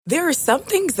There are some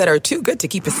things that are too good to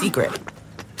keep a secret.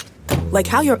 Like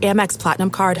how your Amex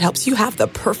Platinum card helps you have the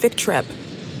perfect trip.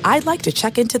 I'd like to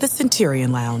check into the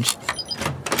Centurion Lounge.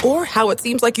 Or how it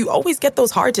seems like you always get those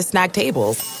hard-to-snag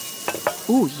tables.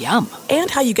 Ooh, yum.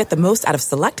 And how you get the most out of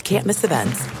select can't-miss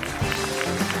events.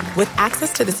 With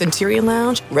access to the Centurion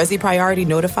Lounge, Resi Priority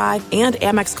Notified, and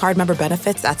Amex card member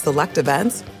benefits at select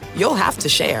events, you'll have to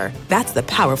share. That's the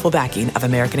powerful backing of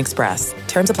American Express.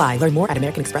 Terms apply. Learn more at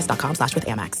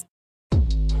americanexpress.com/withAmex.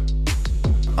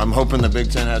 I'm hoping the Big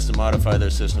Ten has to modify their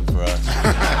system for us.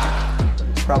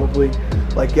 It's probably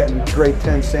like getting grade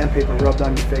 10 sandpaper rubbed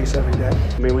on your face every day.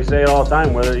 I mean, we say it all the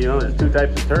time, whether, there's two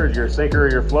types of turds, you're a sinker or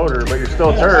you're a floater, but you're still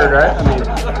a turd, right?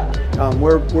 I mean,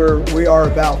 we are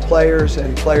about players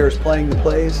and players playing the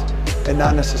plays and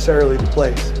not necessarily the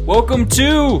plays. Welcome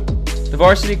to the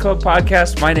Varsity Club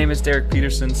Podcast. My name is Derek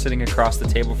Peterson, sitting across the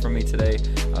table from me today,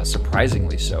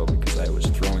 surprisingly so, because I was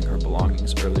throwing her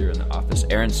belongings earlier in the office.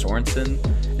 Erin Sorensen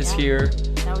is here.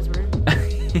 That was rude.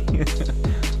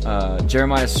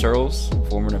 Jeremiah Searles,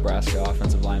 former Nebraska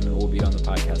offensive lineman, will be on the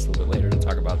podcast a little bit later to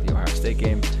talk about the Ohio State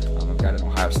game. I've got an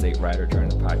Ohio State writer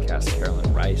joining the podcast,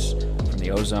 Carolyn Rice from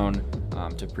the Ozone,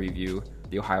 to preview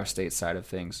the Ohio State side of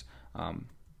things.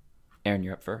 Erin,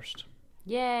 you're up first.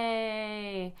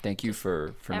 Yay! Thank you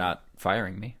for not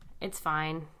firing me. It's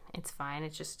fine. It's fine.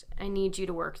 It's just I need you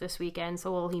to work this weekend,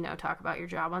 so we'll talk about your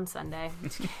job on Sunday.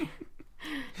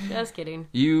 Just kidding.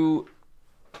 You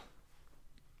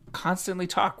constantly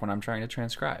talk when I'm trying to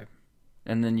transcribe.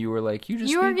 And then you were like,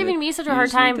 you were giving me such a hard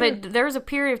time, but there was a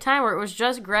period of time where it was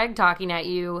just Greg talking at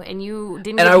you, and you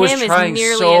didn't get him as nearly as hard of a time. And I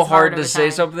was trying so hard to say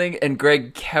something, and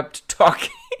Greg kept talking.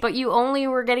 But you only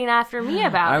were getting after me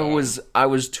about it. I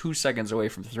was 2 seconds away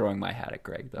from throwing my hat at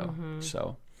Greg, though. Mm-hmm.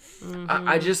 So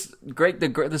I just Greg,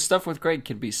 the stuff with Greg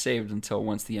can be saved until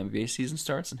once the NBA season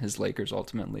starts and his Lakers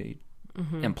ultimately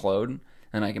implode.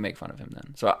 And I can make fun of him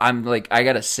then. So I'm like, I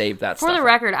gotta save that stuff. For the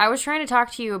record, I was trying to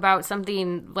talk to you about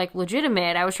something like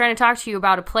legitimate. I was trying to talk to you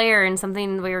about a player and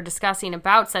something we were discussing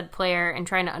about said player and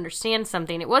trying to understand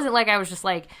something. It wasn't like I was just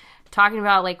like talking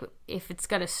about like if it's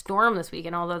gonna storm this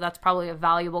weekend, although that's probably a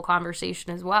valuable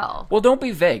conversation as well. Well, don't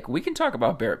be vague. We can talk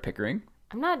about Barrett Pickering.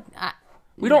 I'm not.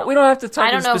 We don't have to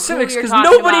talk in specifics because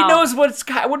nobody knows what's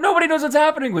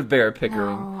happening with Barrett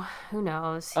Pickering. Oh, who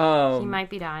knows? He might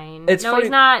be dying. Funny. He's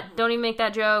not. Don't even make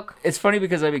that joke. It's funny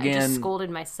because I just scolded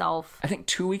myself. I think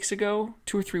 2 or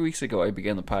 3 weeks ago, I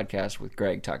began the podcast with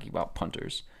Greg talking about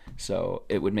punters. So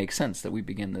it would make sense that we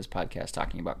begin this podcast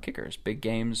talking about kickers, big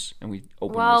games, and we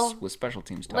open with special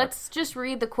teams talk. Let's just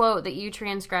read the quote that you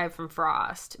transcribed from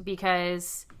Frost,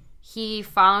 because he,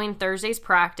 following Thursday's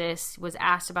practice, was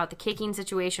asked about the kicking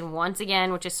situation once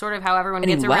again, which is sort of how everyone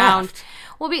gets around.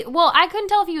 Well, I couldn't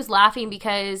tell if he was laughing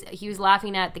because he was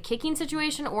laughing at the kicking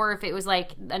situation or if it was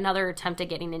like another attempt at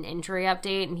getting an injury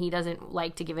update, and he doesn't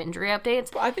like to give injury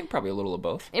updates. Well, I think probably a little of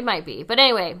both. It might be. But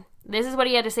anyway, this is what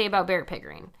he had to say about Barrett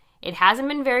Pickering. It hasn't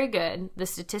been very good. The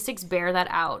statistics bear that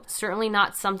out. Certainly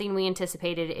not something we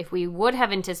anticipated. If we would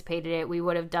have anticipated it, we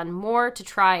would have done more to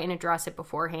try and address it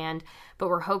beforehand. But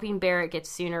we're hoping Barrett gets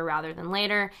sooner rather than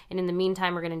later. And in the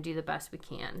meantime, we're going to do the best we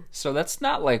can. So that's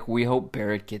not like we hope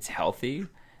Barrett gets healthy.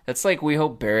 That's like we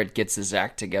hope Barrett gets his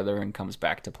act together and comes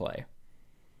back to play.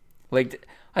 Like,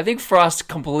 I think Frost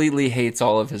completely hates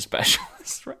all of his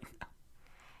specialists right now.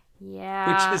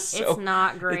 Yeah, it's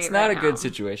not great. It's not a good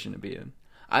situation to be in.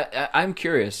 I'm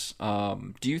curious.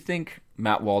 Do you think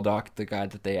Matt Waldock, the guy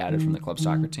that they added from the club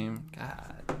soccer team,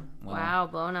 wow,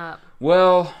 blown up.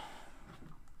 Well,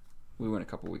 we went a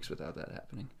couple weeks without that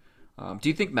happening. Do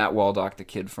you think Matt Waldock, the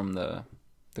kid from the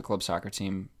club soccer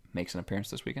team, makes an appearance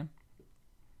this weekend?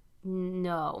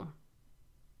 No.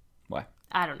 Why?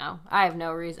 I don't know. I have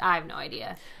no reason. I have no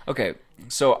idea. Okay,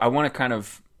 so I want to kind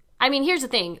of. I mean, here's the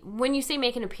thing. When you say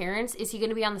make an appearance, is he going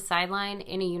to be on the sideline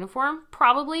in a uniform?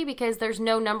 Probably, because there's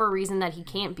no reason that he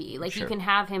can't be. Like, sure. You can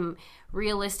have him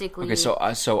realistically. Okay,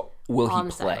 so will he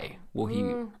play? Will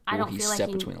he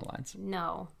step between the lines?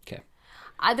 No. Okay.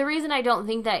 The reason I don't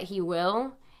think that he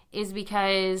will is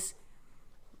because,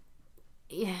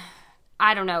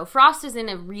 I don't know. Frost is in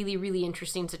a really, really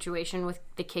interesting situation with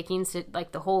the kicking,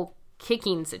 like the whole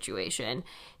kicking situation.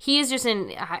 He is just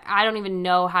I don't even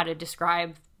know how to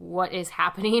describe what is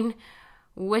happening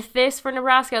with this for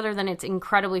Nebraska other than it's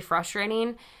incredibly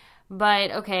frustrating. But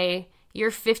okay,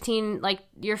 you're 15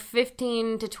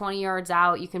 to 20 yards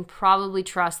out. You can probably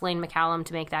trust Lane McCallum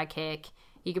to make that kick.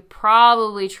 You could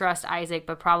probably trust Isaac,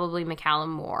 but probably McCallum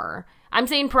more. I'm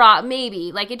saying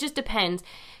maybe. Like, it just depends.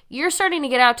 You're starting to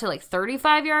get out to like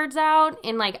 35 yards out,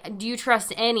 and like, do you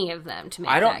trust any of them to make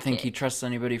that kick? I don't think he trusts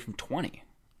anybody from 20.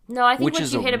 No, I think which once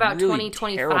is you hit about really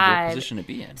 20, terrible 25. position to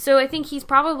be in. So I think he's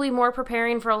probably more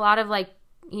preparing for a lot of like,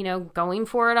 you know, going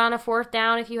for it on a fourth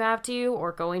down if you have to,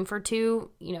 or going for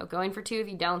two if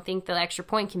you don't think the extra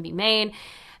point can be made.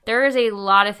 There is a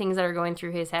lot of things that are going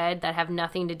through his head that have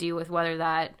nothing to do with whether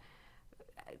that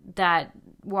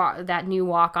new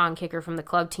walk-on kicker from the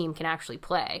club team can actually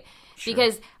play. Sure.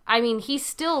 Because, I mean, he's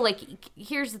still, like,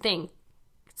 here's the thing.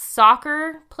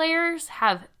 Soccer players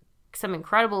have some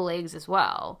incredible legs as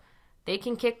well. They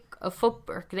can kick a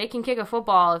football.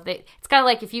 It's kind of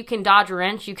like if you can dodge a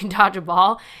wrench, you can dodge a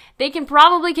ball. They can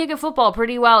probably kick a football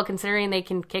pretty well, considering they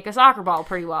can kick a soccer ball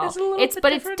pretty well. It's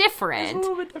different. It's different. It's a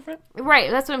little bit different.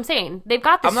 Right, that's what I'm saying. They've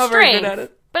got the strength. I'm not very good at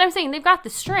it. But I'm saying they've got the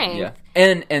strength. Yeah,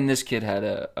 and this kid had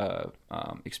a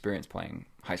experience playing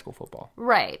high school football.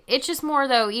 Right. It's just more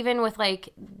though. Even with like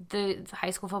the high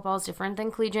school football is different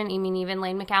than collegiate. I mean, even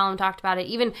Lane McCallum talked about it.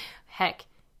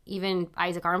 Even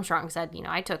Isaac Armstrong said, you know,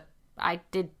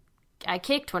 I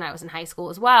kicked when I was in high school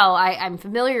as well. I'm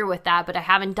familiar with that, but I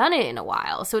haven't done it in a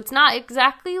while. So it's not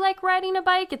exactly like riding a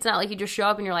bike. It's not like you just show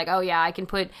up and you're like, oh yeah, I can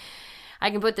put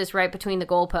this right between the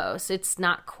goalposts. It's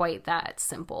not quite that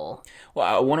simple. Well,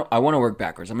 I want to work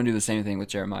backwards. I'm going to do the same thing with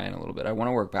Jeremiah in a little bit. I want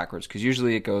to work backwards because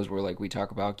usually it goes where like we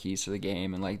talk about keys to the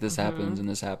game and like this happens and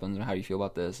this happens and how do you feel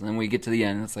about this? And then we get to the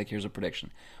end and it's like, here's a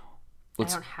prediction. I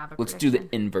don't have a prediction. Let's do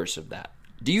the inverse of that.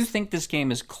 Do you think this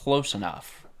game is close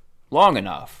enough, long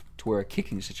enough, to where a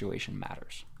kicking situation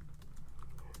matters?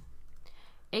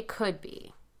 It could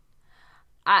be.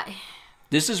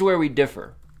 This is where we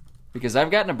differ. Because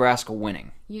I've got Nebraska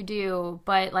winning. You do,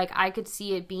 but like I could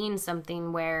see it being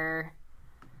something where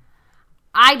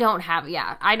I don't have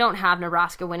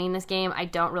Nebraska winning this game. I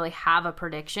don't really have a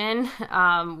prediction,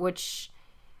 which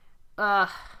I'm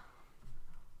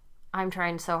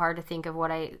trying so hard to think of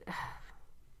what I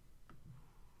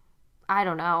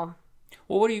don't know.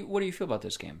 Well, what do you feel about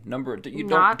this game? Don't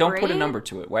put a number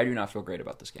to it. Why do you not feel great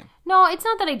about this game? No, it's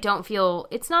not that I don't feel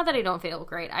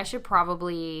great. I should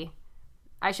probably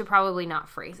not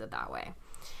phrase it that way.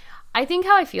 I think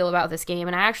how I feel about this game,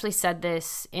 and I actually said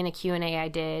this in a Q&A I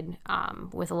did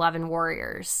with 11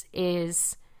 Warriors,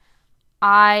 is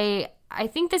I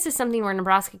think this is something where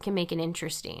Nebraska can make it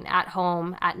interesting at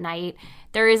home, at night.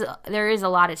 There is a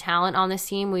lot of talent on this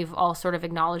team. We've all sort of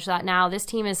acknowledged that now. This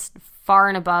team is far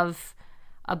and above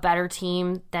a better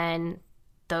team than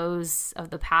those of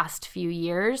the past few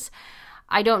years.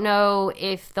 I don't know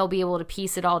if they'll be able to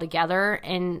piece it all together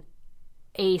in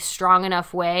a strong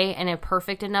enough way and a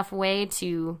perfect enough way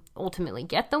to ultimately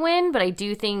get the win, but I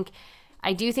do think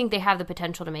they have the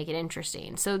potential to make it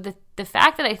interesting. So the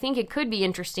fact that I think it could be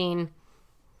interesting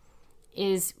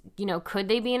is, you know, could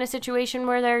they be in a situation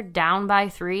where they're down by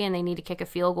 3 and they need to kick a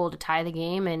field goal to tie the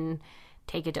game and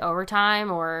take it to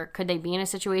overtime? Or could they be in a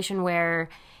situation where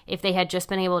if they had just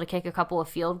been able to kick a couple of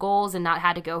field goals and not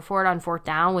had to go for it on fourth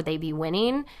down, would they be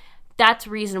winning? That's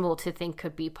reasonable to think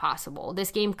could be possible.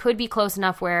 This game could be close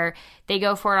enough where they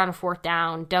go for it on a fourth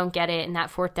down, don't get it, and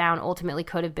that fourth down ultimately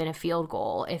could have been a field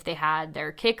goal if they had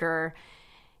their kicker,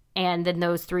 and then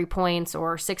those 3 points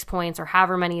or 6 points or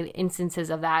however many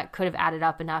instances of that could have added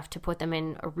up enough to put them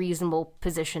in a reasonable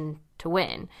position to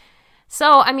win.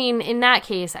 So, I mean, in that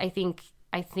case, I think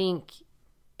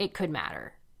it could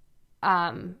matter.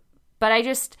 But I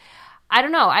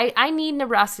don't know. I need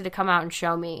Nebraska to come out and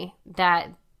show me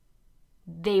that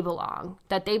they belong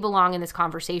in this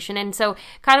conversation. And so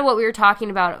kind of what we were talking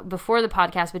about before the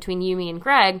podcast between you, me, and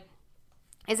Greg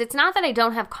is it's not that I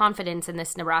don't have confidence in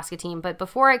this Nebraska team, but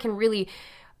before I can really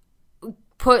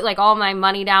put like all my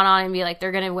money down on it and be like,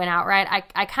 they're going to win outright,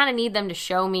 I kind of need them to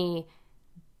show me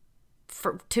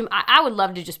I would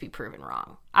love to just be proven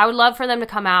wrong. I would love for them to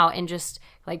come out and just,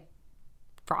 like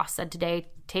Frost said today,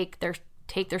 take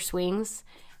their swings.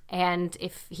 And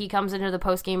if he comes into the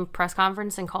post-game press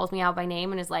conference and calls me out by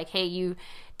name and is like, hey, you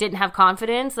didn't have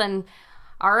confidence, then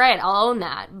all right, I'll own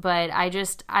that. But I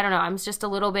don't know. I'm just a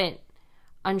little bit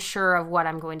unsure of what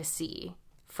I'm going to see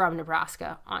from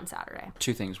Nebraska on Saturday.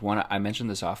 2 things. One, I mentioned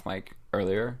this off mic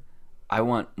earlier. I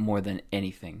want more than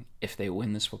anything, if they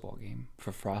win this football game,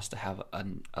 for Frost to have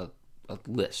a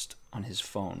list on his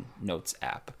phone notes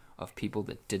app of people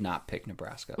that did not pick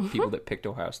Nebraska, people that picked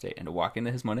Ohio State, and to walk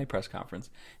into his Monday press conference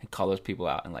and call those people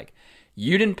out and like,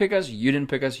 you didn't pick us, you didn't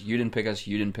pick us, you didn't pick us,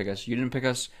 you didn't pick us, you didn't pick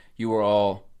us, you were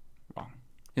all wrong.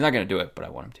 He's not going to do it, but I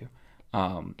want him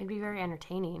to. It'd be very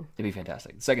entertaining. It'd be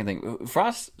fantastic. The second thing,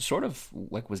 Frost sort of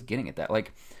like was getting at that.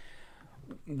 Like,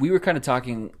 we were kind of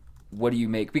talking, what do you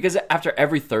make? Because after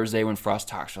every Thursday when Frost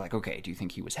talks, we're like, okay, do you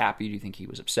think he was happy? Do you think he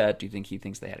was upset? Do you think he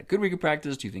thinks they had a good week of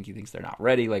practice? Do you think he thinks they're not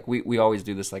ready? Like, we always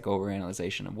do this like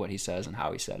overanalyzation of what he says and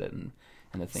how he said it.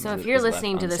 and the things. So if you're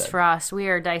listening to this, Frost, we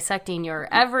are dissecting your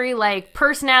every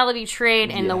personality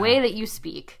trait and the way that you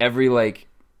speak. Every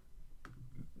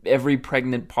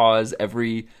pregnant pause,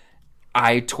 every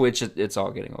eye twitch, it's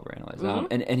all getting overanalyzed.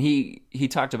 Mm-hmm. And he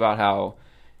talked about how,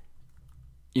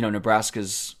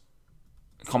 Nebraska's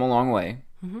come a long way,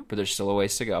 but there's still a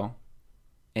ways to go.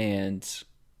 And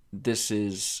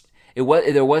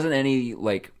there wasn't any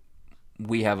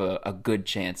we have a good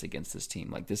chance against this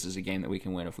team. This is a game that we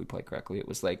can win if we play correctly. It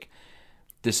was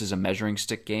this is a measuring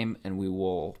stick game, and we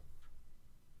will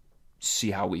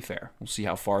see how we fare. We'll see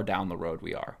how far down the road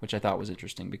we are, which I thought was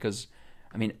interesting because,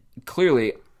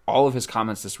 clearly all of his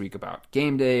comments this week about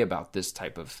game day, about this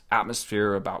type of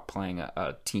atmosphere, about playing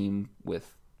a team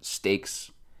with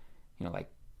stakes,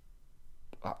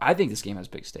 I think this game has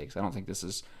big stakes. I don't think this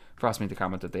is... Frost made the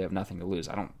comment that they have nothing to lose.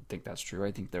 I don't think that's true.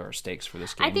 I think there are stakes for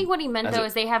this game. I think what he meant, though,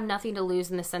 is they have nothing to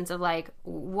lose in the sense of, why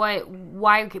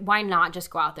not just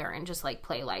go out there and just,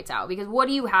 play lights out? Because what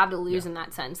do you have to lose in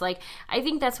that sense? I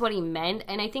think that's what he meant,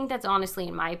 and I think that's honestly,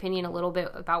 in my opinion, a little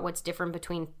bit about what's different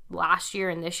between last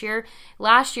year and this year.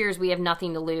 Last year's we have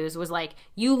nothing to lose was,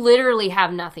 you literally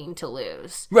have nothing to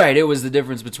lose. Right. It was the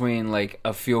difference between,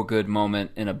 a feel-good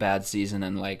moment in a bad season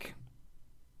and,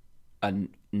 a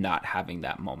not having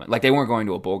that moment. They weren't going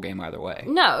to a bowl game either way.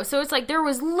 No, so it's there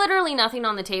was literally nothing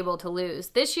on the table to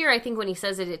lose. This year, I think when he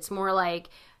says it, it's more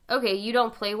okay, you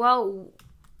don't play well.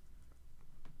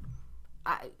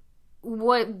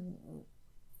 What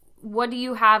do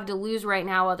you have to lose right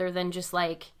now other than just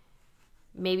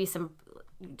maybe some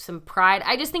pride?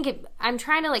 I just think I'm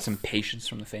trying to some patience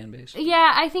from the fan base.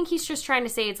 Yeah, I think he's just trying to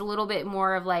say it's a little bit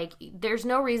more of there's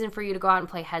no reason for you to go out and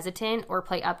play hesitant or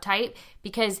play uptight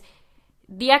because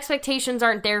the expectations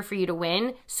aren't there for you to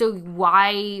win, so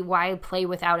why play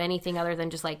without anything other than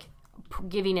just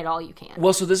giving it all you can?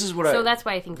 Well, so this is what that's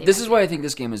why I think this is why I think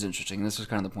this game is interesting. This is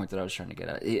kind of the point that I was trying to get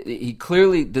at. He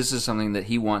clearly, this is something that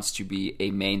he wants to be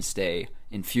a mainstay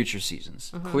in future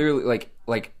seasons. Mm-hmm. Clearly,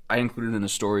 I included in a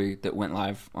story that went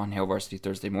live on Hail Varsity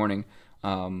Thursday morning,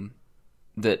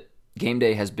 that game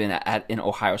day has been at an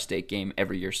Ohio State game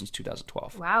every year since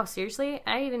 2012. Wow, seriously?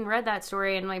 I even read that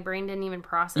story and my brain didn't even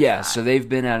process that. that. So they've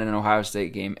been at an Ohio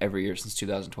State game every year since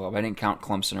 2012. I didn't count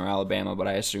Clemson or Alabama, but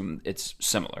I assume it's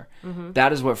similar. Mm-hmm.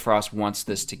 That is what Frost wants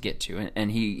this to get to. And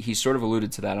he sort of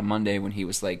alluded to that on Monday when he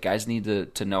was guys need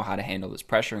to know how to handle this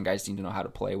pressure and guys need to know how to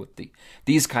play with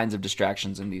these kinds of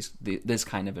distractions and this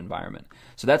kind of environment.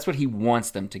 So that's what he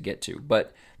wants them to get to.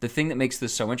 But the thing that makes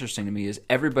this so interesting to me is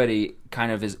everybody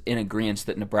kind of is in agreement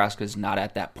that Nebraska is not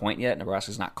at that point yet. Nebraska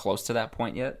is not close to that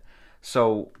point yet.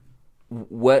 So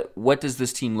what does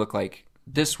this team look like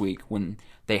this week when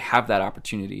they have that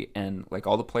opportunity? And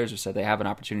all the players have said, they have an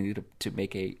opportunity to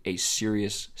make a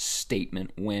serious statement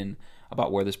win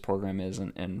about where this program is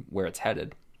and where it's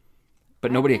headed.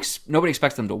 But nobody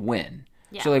expects them to win.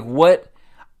 Yeah. So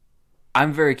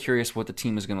I'm very curious what the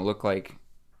team is going to look like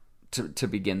to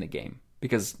begin the game.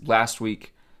 Because last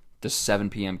week, the 7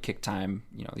 p.m. kick time,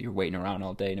 you're waiting around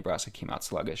all day. Nebraska came out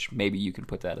sluggish. Maybe you can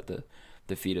put that at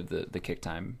the feet of the kick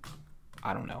time.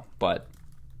 I don't know. But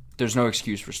there's no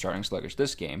excuse for starting sluggish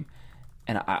this game.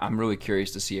 And I'm really curious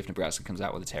to see if Nebraska comes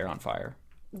out with its hair on fire.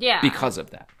 Yeah. Because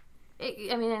of that.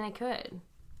 And they could.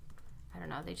 I don't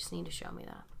know. They just need to show me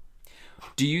that.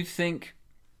 Do you think...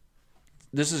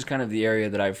 This is kind of the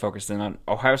area that I've focused in on.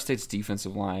 Ohio State's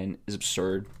defensive line is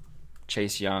absurd.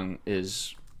 Chase Young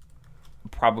is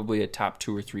probably a top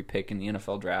 2 or 3 pick in the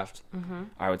NFL draft. Mm-hmm.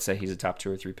 I would say he's a top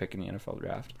 2 or 3 pick in the NFL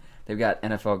draft. They've got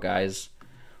NFL guys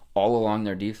all along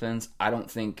their defense. I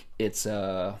don't think it's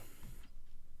a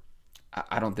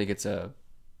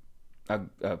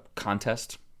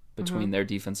contest between their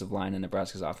defensive line and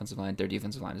Nebraska's offensive line. Their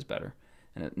defensive line is better.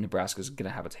 And Nebraska's going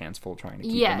to have its hands full trying to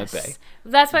keep them at bay.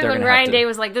 That's why when Ryan Day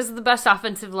was this is the best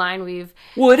offensive line we've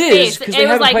Well, it is. Because they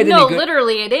haven't played no, any good...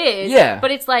 literally it is. Yeah.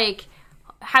 But it's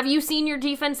have you seen your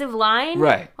defensive line?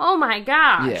 Right. Oh, my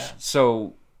gosh. Yeah.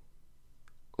 So,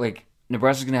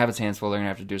 Nebraska's going to have its hands full. They're going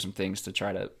to have to do some things to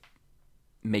try to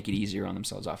make it easier on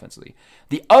themselves offensively.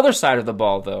 The other side of the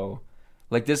ball, though,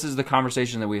 this is the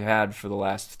conversation that we've had for the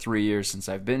last 3 years since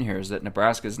I've been here, is that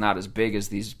Nebraska is not as big as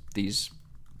these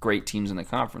great teams in the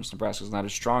conference. Nebraska's not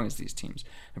as strong as these teams.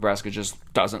 Nebraska just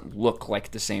doesn't look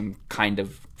like the same kind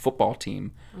of football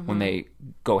team when they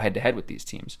go head-to-head with these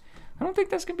teams. I don't think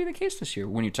that's going to be the case this year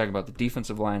when you talk about the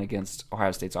defensive line against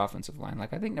Ohio State's offensive line.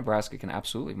 I think Nebraska can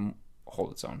absolutely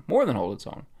hold its own, more than hold its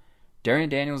own. Darian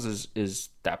Daniels is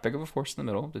that big of a force in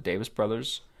the middle. The Davis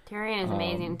brothers Darien is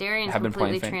amazing. Darien's have been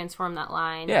completely playing transformed that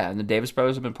line. Yeah, and the Davis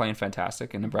brothers have been playing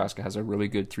fantastic, and Nebraska has a really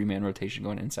good 3-man rotation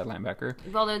going inside linebacker.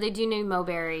 Although they do need Mo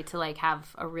Berry to like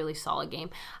have a really solid game.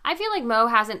 I feel like Mo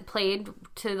hasn't played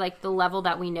to like the level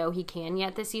that we know he can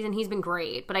yet this season. He's been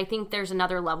great, but I think there's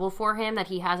another level for him that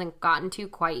he hasn't gotten to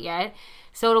quite yet.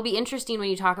 So it'll be interesting when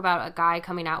you talk about a guy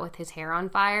coming out with his hair on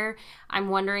fire. I'm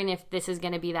wondering if this is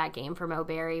going to be that game for Mo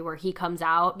Berry where he comes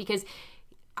out, because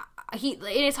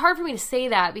it's hard for me to say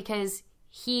that because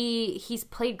he's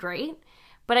played great,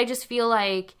 but I just feel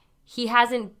like he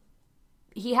hasn't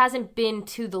been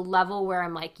to the level where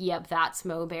I'm like, yep, that's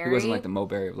Mo Berry. He wasn't like the Mo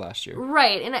Berry of last year.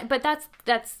 Right, but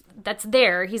that's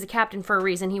there. He's a captain for a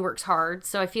reason. He works hard.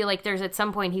 So I feel like there's at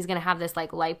some point he's going to have this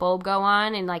like light bulb go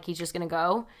on and like he's just going to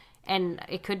go. And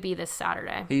it could be this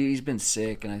Saturday. He's been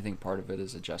sick, and I think part of it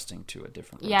is adjusting to a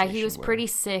different rotation. Yeah, he was pretty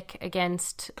sick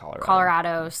against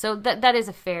Colorado. So that is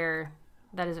a fair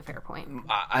point.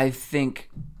 I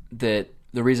think that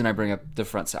the reason I bring up the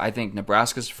front, I think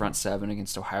Nebraska's front seven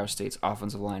against Ohio State's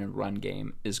offensive line and run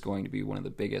game is going to be one of the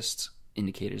biggest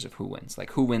indicators of who wins. Like,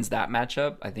 who wins that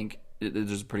matchup, I think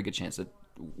there's a pretty good chance that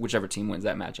whichever team wins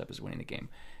that matchup is winning the game.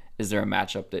 Is there a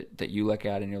matchup that you look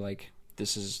at and you're like,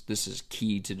 this is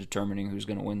key to determining who's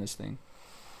going to win this thing?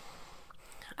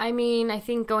 I mean, I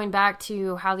think going back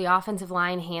to how the offensive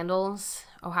line handles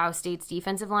Ohio State's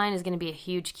defensive line is going to be a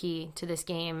huge key to this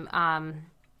game,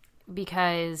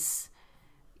 because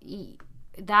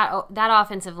that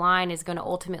offensive line is going to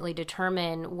ultimately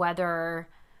determine whether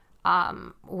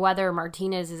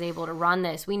Martinez is able to run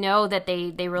this. We know that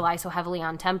they rely so heavily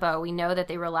on tempo. We know that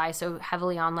they rely so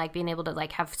heavily on like being able to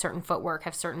like have certain footwork,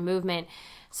 have certain movement,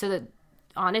 so that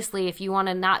honestly, if you want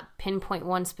to not pinpoint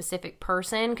one specific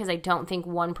person, because I don't think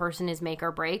one person is make or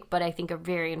break, but I think a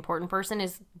very important person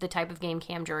is the type of game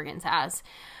Cam Jurgens has.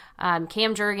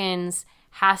 Cam Jurgens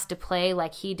has to play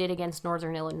like he did against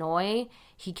Northern Illinois.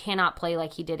 He cannot play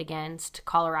like he did against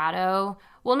Colorado.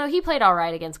 Well, no, he played all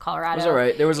right against Colorado. It was all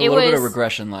right. There was a little bit of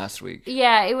regression last week.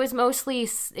 Yeah, it was mostly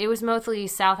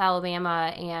South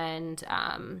Alabama and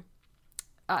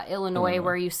Illinois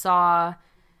where you saw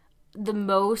the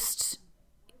most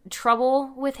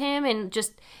trouble with him. And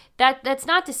just that's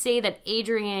not to say that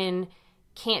Adrian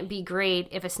can't be great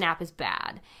if a snap is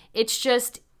bad. It's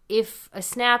just if a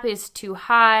snap is too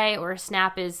high or a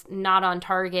snap is not on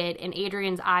target and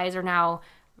Adrian's eyes are now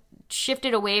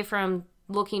shifted away from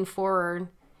looking forward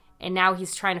and now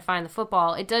he's trying to find the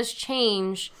football, it does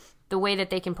change the way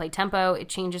that they can play tempo. It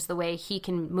changes the way he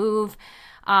can move.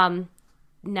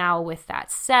 Now, with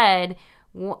that said,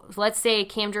 let's say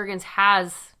Cam Jurgens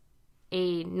has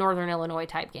a Northern Illinois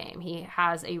type game. He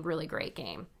has a really great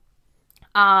game.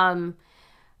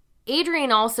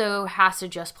 Adrian also has to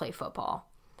just play football.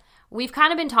 We've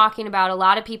kind of been talking about, a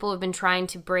lot of people have been trying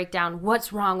to break down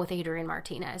what's wrong with Adrian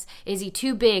Martinez. Is he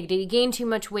too big? Did he gain too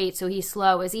much weight so he's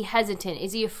slow? Is he hesitant?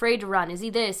 Is he afraid to run? Is he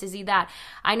this? Is he that?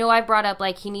 I know I've brought up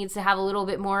like he needs to have a little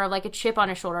bit more of like a chip on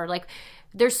his shoulder. Like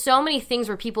there's so many things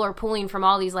where people are pulling from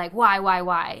all these like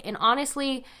why? And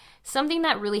honestly, something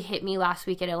that really hit me last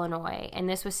week at Illinois, and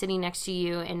this was sitting next to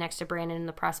you and next to Brandon in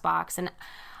the press box, and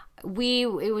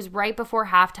it was right before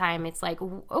halftime. It's like,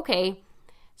 okay,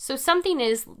 so something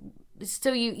is,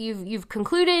 so you've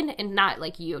concluded, and not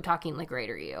like you talking like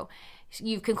greater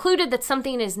you've concluded that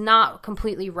something is not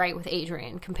completely right with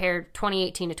Adrian compared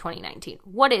 2018 to 2019.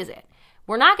 What is it?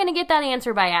 We're not going to get that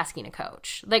answer by asking a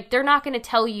coach. Like, they're not going to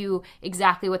tell you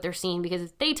exactly what they're seeing, because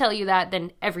if they tell you that,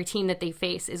 then every team that they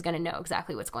face is going to know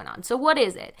exactly what's going on. So what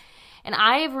is it? And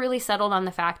I have really settled on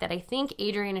the fact that I think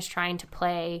Adrian is trying to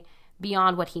play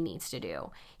beyond what he needs to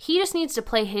do. He just needs to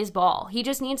play his ball. He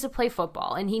just needs to play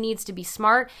football, and he needs to be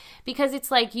smart, because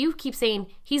it's like you keep saying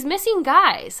he's missing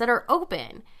guys that are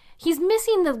open. He's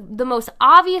missing the most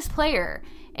obvious player.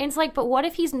 And it's like, but what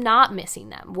if he's not missing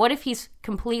them? What if he's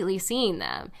completely seeing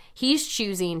them? He's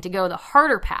choosing to go the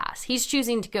harder pass. He's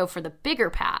choosing to go for the bigger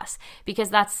pass, because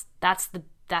that's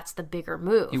the bigger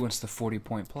move. He wants the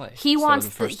 40-point play. He wants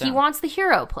the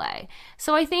hero play.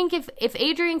 So I think if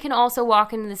Adrian can also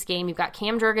walk into this game, you've got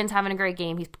Cam Jurgens having a great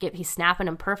game. He's snapping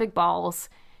them perfect balls.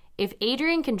 If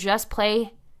Adrian can just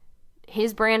play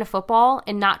his brand of football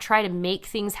and not try to make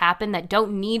things happen that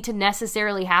don't need to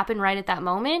necessarily happen right at that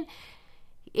moment,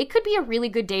 it could be a really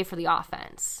good day for the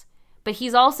offense. But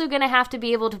he's also going to have to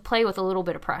be able to play with a little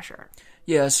bit of pressure.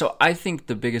 Yeah, so I think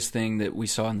the biggest thing that we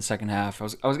saw in the second half, I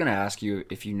was going to ask you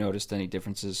if you noticed any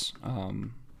differences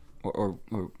or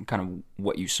kind of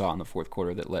what you saw in the fourth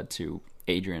quarter that led to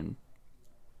Adrian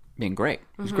being great.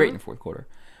 He was great in the fourth quarter.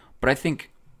 But I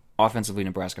think offensively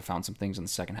Nebraska found some things in the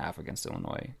second half against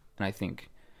Illinois. And I think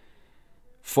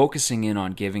focusing in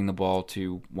on giving the ball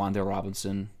to Wan'Dale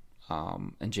Robinson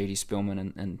and J.D.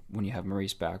 Spielman, and when you have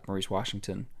Maurice back, Maurice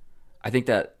Washington, I think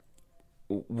that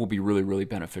will be really, really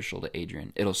beneficial to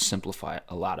Adrian. It'll simplify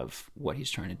a lot of what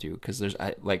he's trying to do, because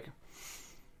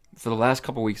for the last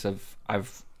couple of weeks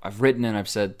I've written and I've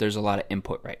said there's a lot of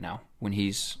input right now when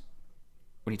he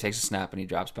takes a snap and he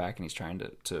drops back and he's trying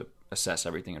to assess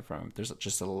everything in front of him. There's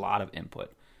just a lot of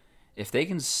input. If they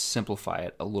can simplify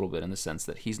it a little bit in the sense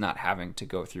that he's not having to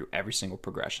go through every single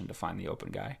progression to find the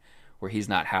open guy, where he's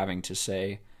not having to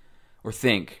say or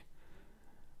think,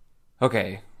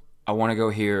 okay, I want to go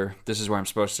here. This is where I'm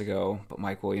supposed to go, but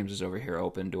Mike Williams is over here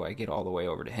open. Do I get all the way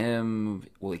over to him?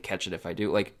 Will he catch it if I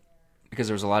do? Because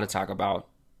there was a lot of talk about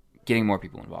getting more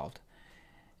people involved.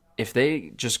 If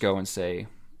they just go and say,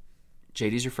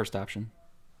 JD's your first option,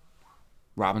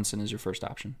 Robinson is your first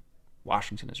option,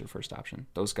 Washington is your first option.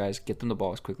 Those guys, get them the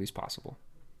ball as quickly as possible.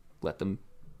 Let them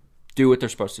do what they're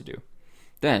supposed to do.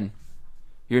 Then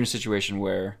you're in a situation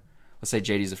where, let's say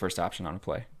JD's the first option on a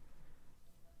play.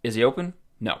 Is he open?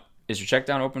 No. Is your check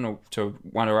down open to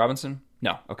Wan'Dale Robinson?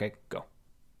 No. Okay, go.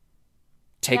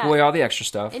 Take away all the extra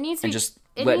stuff and just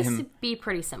let him to be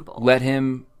pretty simple. Let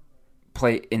him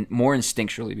play more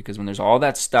instinctually, because when there's all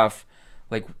that stuff,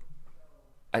 like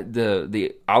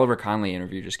the Oliver Conley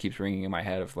interview just keeps ringing in my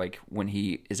head of like when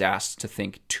he is asked to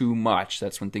think too much,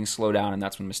 that's when things slow down and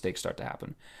that's when mistakes start to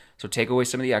happen. So take away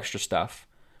some of the extra stuff,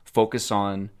 focus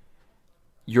on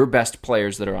your best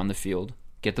players that are on the field,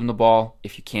 get them the ball.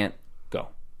 If you can't, go.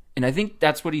 And I think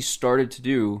that's what he started to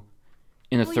do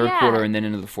in the third quarter and then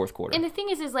into the fourth quarter. And the thing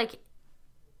is like,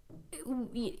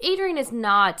 Adrian is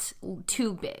not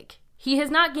too big. He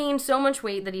has not gained so much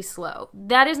weight that he's slow.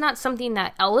 That is not something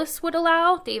that Ellis would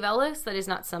allow, Dave Ellis. That is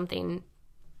not something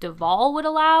Duvall would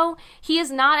allow. He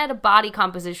is not at a body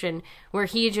composition where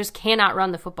he just cannot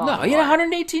run the football. No, he had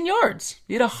 118 yards.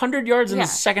 He had 100 yards in the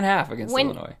second half against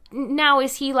Illinois. Now,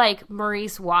 is he like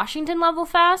Maurice Washington level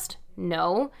fast?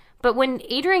 No. But when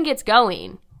Adrian gets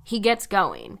going, he gets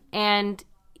going. And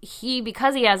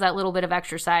because he has that little bit of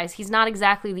exercise, he's not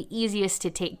exactly the easiest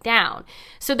to take down.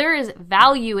 So there is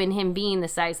value in him being the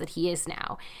size that he is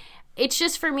now. It's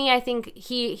just, for me, I think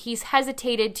he's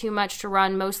hesitated too much to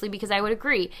run, mostly because I would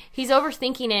agree. He's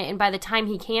overthinking it, and by the time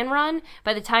he can run,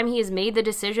 by the time he has made the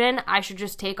decision, I should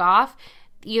just take off,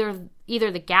 either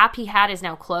the gap he had is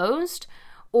now closed,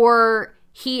 or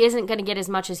he isn't going to get as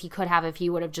much as he could have if he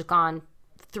would have just gone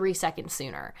 3 seconds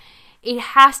sooner. It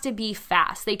has to be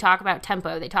fast. They talk about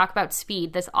tempo. They talk about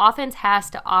speed. This offense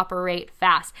has to operate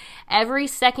fast. Every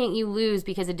second you lose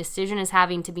because a decision is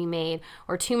having to be made,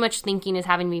 or too much thinking is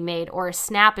having to be made, or a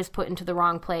snap is put into the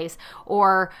wrong place,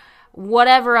 or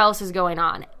whatever else is going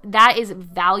on, that is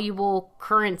valuable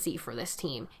currency for this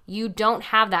team. You don't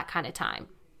have that kind of time.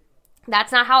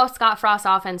 That's not how a Scott Frost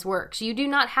offense works. You do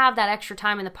not have that extra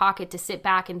time in the pocket to sit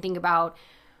back and think about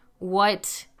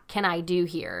what can I do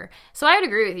here? So I would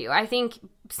agree with you. I think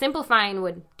simplifying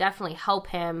would definitely help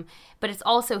him, but it's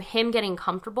also him getting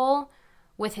comfortable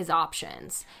with his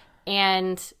options.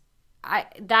 And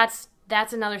that's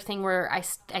another thing where I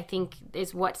think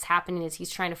is what's happening is he's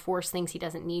trying to force things he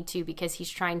doesn't need to, because he's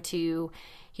trying to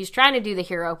do the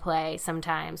hero play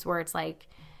sometimes where it's like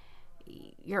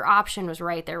your option was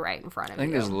right there, right in front of you. I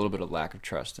think there's a little bit of lack of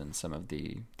trust in some of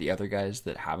the other guys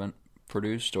that haven't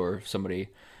produced, or somebody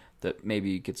that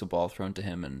maybe gets a ball thrown to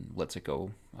him and lets it go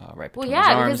right between his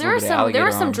arms. Because there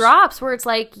were some drops where it's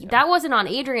like, that wasn't on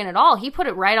Adrian at all. He put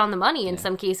it right on the money in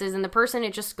some cases, and the person,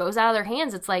 it just goes out of their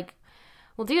hands. It's like,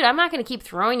 well, dude, I'm not going to keep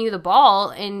throwing you the ball,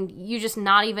 and you just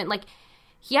not even, like,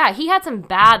 yeah, he had some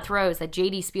bad throws that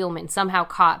J.D. Spielman somehow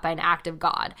caught by an act of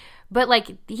God. But, like,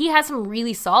 he has some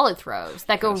really solid throws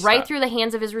that go right through the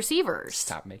hands of his receivers.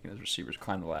 Stop making his receivers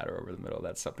climb the ladder over the middle.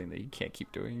 That's something that you can't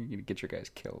keep doing. You're going to get your guys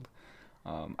killed.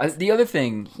 The other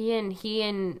thing, he and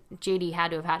JD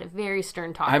had to have had a very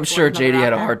stern talk. I'm sure JD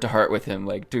had a heart-to-heart with him,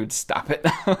 like, dude, stop it.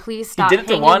 Please stop. He did it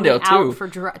to Wan'Dale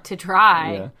too. To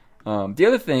try. Yeah. The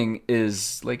other thing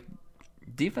is, like,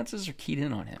 defenses are keyed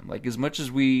in on him. Like, as much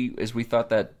as we thought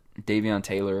that Davion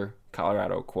Taylor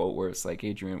Colorado quote where it's like,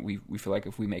 Adrian, we feel like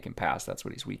if we make him pass, that's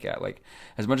what he's weak at. Like,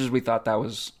 as much as we thought that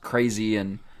was crazy,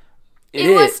 and it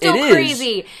was still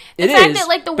crazy. The fact that,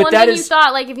 like, the one thing you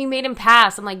thought, like, if you made him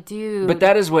pass, I'm like, dude. But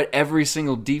that is what every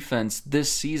single defense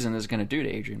this season is going to do to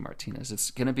Adrian Martinez.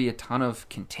 It's going to be a ton of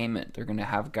containment. They're going to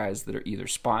have guys that are either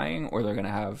spying, or they're going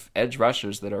to have edge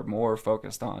rushers that are more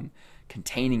focused on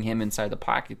containing him inside the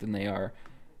pocket than they are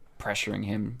pressuring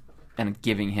him and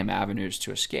giving him avenues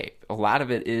to escape. A lot of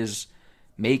it is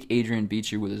make Adrian beat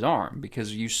you with his arm,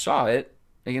 because you saw it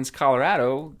against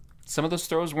Colorado. some of those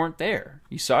throws weren't there.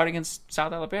 You saw it against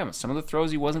South Alabama. Some of the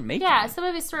throws he wasn't making. Yeah, some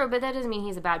of his throw, but that doesn't mean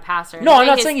he's a bad passer. No, I'm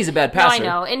not saying he's a bad passer. No,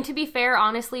 I know. And to be fair,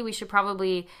 honestly, I should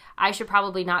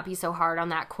probably not be so hard on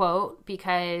that quote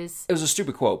because it was a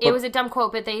stupid quote. It was a dumb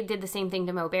quote, but they did the same thing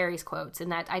to Mo Berry's quotes,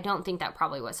 and that I don't think that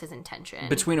probably was his intention.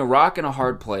 Between a rock and a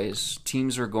hard place,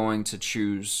 teams are going to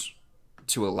choose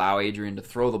to allow Adrian to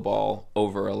throw the ball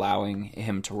over allowing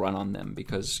him to run on them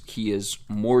because he is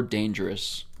more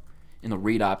dangerous in the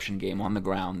read option game on the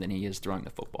ground than he is throwing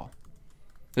the football.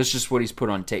 That's just what he's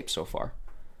put on tape so far,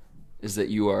 is that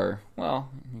you're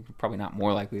probably not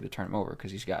more likely to turn him over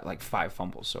because he's got like 5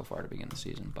 fumbles so far to begin the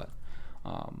season. But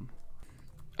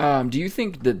do you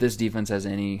think that this defense has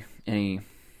any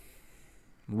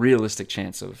realistic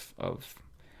chance of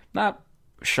not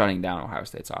shutting down Ohio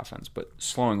State's offense, but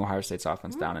slowing Ohio State's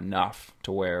offense down enough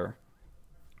to where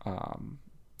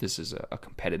this is a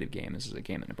competitive game? This is a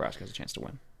game that Nebraska has a chance to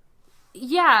win.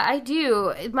 Yeah, I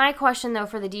do. My question though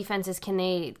for the defense is can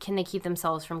they keep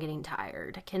themselves from getting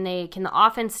tired? Can the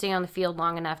offense stay on the field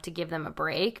long enough to give them a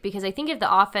break? Because I think if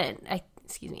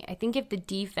the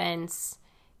defense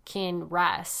can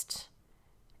rest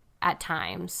at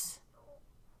times,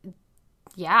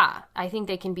 yeah, I think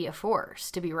they can be a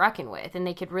force to be reckoned with, and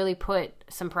they could really put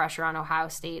some pressure on Ohio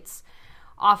State's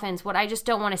offense. What I just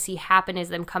don't want to see happen is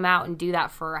them come out and do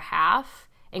that for a half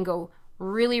and go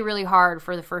really, really hard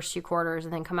for the first 2 quarters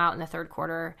and then come out in the third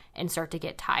quarter and start to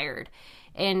get tired.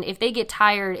 And if they get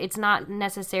tired, it's not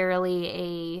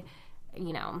necessarily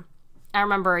I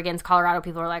remember against Colorado,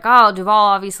 people were like, oh, Duval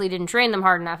obviously didn't train them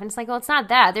hard enough. And it's like, well, it's not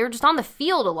that. They were just on the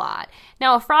field a lot.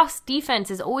 Now, a Frost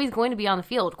defense is always going to be on the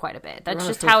field quite a bit. That's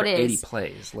just how it is. 80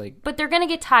 plays. But they're going to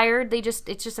get tired.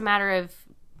 It's just a matter of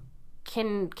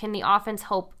can the offense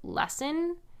help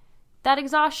lessen that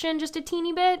exhaustion just a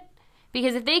teeny bit?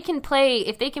 Because if they can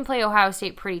play Ohio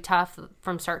State pretty tough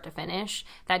from start to finish,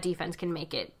 that defense can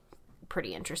make it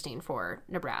pretty interesting for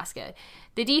Nebraska.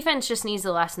 The defense just needs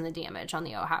to lessen the damage on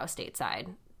the Ohio State side.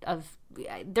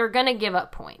 They're going to give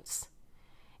up points.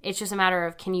 It's just a matter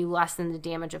of can you lessen the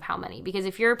damage of how many? Because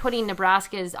if you're putting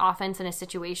Nebraska's offense in a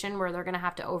situation where they're going to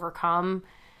have to overcome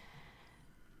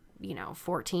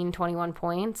 14, 21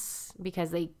 points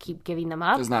because they keep giving them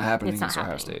up. It's not happening against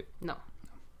Ohio State. No.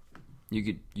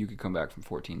 You could come back from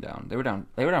 14 down. They were down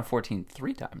 14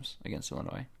 3 times against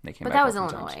Illinois. They came but back that was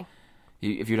Illinois. Times.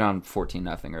 If you're down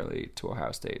 14-0 early to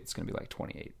Ohio State, it's going to be like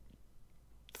 28-3.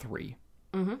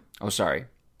 Mm-hmm. Oh, sorry,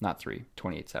 not 3,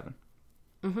 28-7.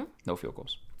 Mm-hmm. No field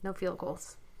goals. No field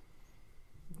goals.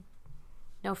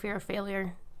 No fear of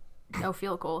failure. No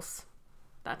field goals.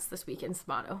 That's this weekend's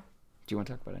motto. Do you want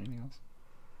to talk about anything else?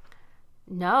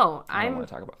 No, I don't want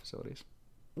to talk about facilities.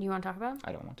 You want to talk about?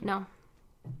 I don't want to. No.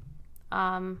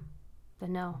 But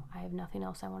no, I have nothing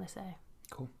else I want to say.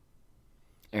 Cool.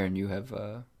 Aaron, you have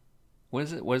what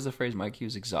is the phrase Mike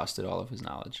used? Exhausted all of his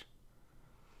knowledge.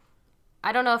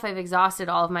 I don't know if I've exhausted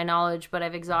all of my knowledge, but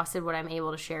I've exhausted what I'm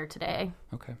able to share today.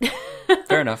 Okay.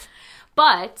 Fair enough.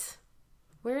 But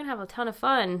we're going to have a ton of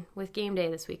fun with game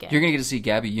day this weekend. You're going to get to see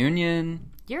Gabby Union.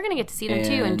 You're going to get to see them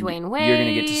too, and Dwayne Wade. You're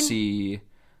going to get to see...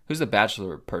 Who's the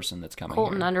Bachelor person that's coming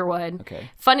Colton here? Underwood. Okay.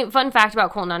 Fun fact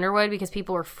about Colton Underwood, because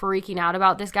people were freaking out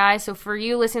about this guy. So for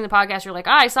you listening to the podcast, you're like,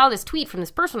 I saw this tweet from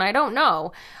this person I don't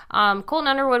know. Colton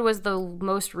Underwood was the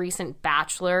most recent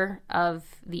Bachelor of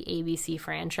the ABC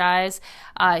franchise.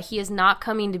 He is not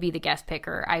coming to be the guest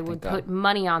picker. I would put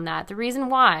money on that. The reason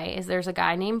why is there's a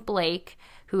guy named Blake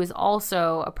who is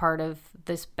also a part of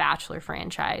this Bachelor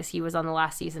franchise. He was on the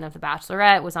last season of The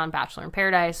Bachelorette, was on Bachelor in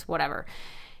Paradise, whatever.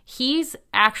 He's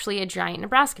actually a giant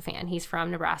Nebraska fan. He's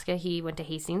from Nebraska. He went to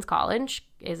Hastings College,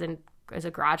 is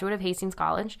a graduate of Hastings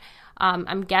College.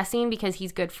 I'm guessing because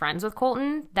he's good friends with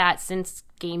Colton that since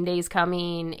game day's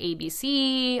coming,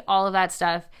 ABC, all of that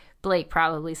stuff, Blake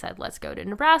probably said, let's go to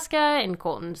Nebraska. And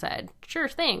Colton said, sure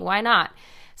thing, why not?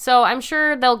 So I'm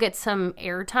sure they'll get some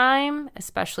airtime,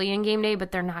 especially in game day,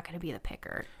 but they're not going to be the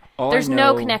picker. There's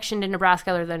no connection to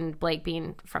Nebraska other than Blake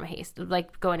being from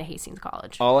going to Hastings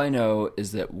College. All I know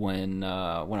is that when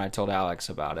I told Alex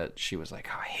about it, she was like,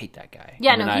 "Oh, I hate that guy."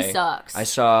 Yeah, he sucks. I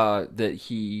saw that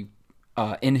he,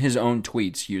 in his own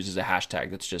tweets, uses a hashtag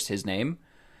that's just his name,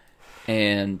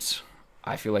 and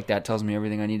I feel like that tells me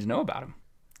everything I need to know about him.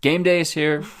 Game day is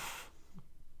here.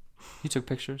 He took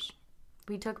pictures.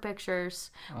 We took pictures.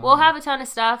 We'll have a ton of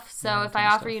stuff. So if I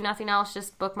offer you nothing else,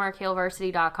 just bookmark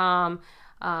HailVarsity.com.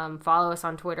 Follow us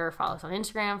on Twitter, follow us on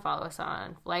Instagram,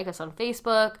 like us on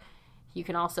Facebook. You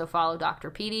can also follow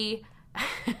Dr. Petey.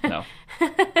 No.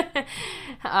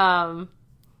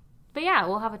 But yeah,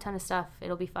 we'll have a ton of stuff.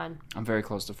 It'll be fun. I'm very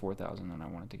close to 4,000 and I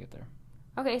wanted to get there.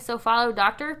 Okay, so follow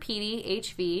Dr. Petey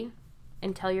HV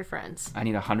and tell your friends. I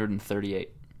need 138.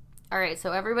 All right,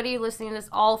 so everybody listening to this,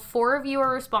 all 4 of you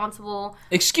are responsible.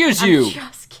 Excuse you. I'm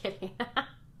just kidding.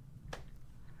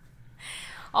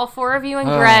 All 4 of you and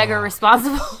Greg are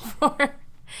responsible for,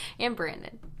 and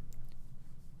Brandon.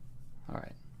 All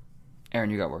right. Aaron,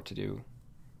 you got work to do.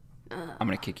 I'm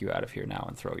going to kick you out of here now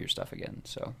and throw your stuff again.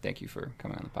 So thank you for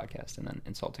coming on the podcast and then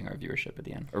insulting our viewership at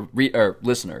the end. Or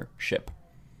listenership.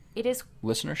 It is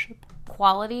listenership?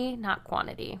 Quality, not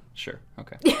quantity. Sure.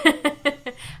 Okay.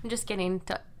 I'm just kidding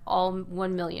to all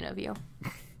 1 million of you.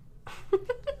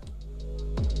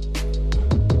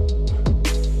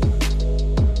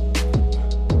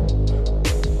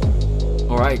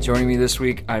 All right, joining me this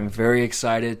week, I'm very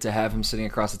excited to have him sitting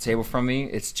across the table from me.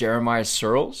 It's Jeremiah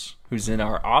Searles, who's in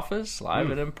our office, live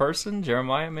and in person.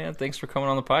 Jeremiah, man, thanks for coming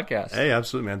on the podcast. Hey,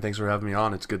 absolutely, man. Thanks for having me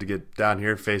on. It's good to get down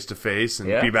here face-to-face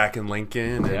and be back in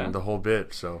Lincoln and the whole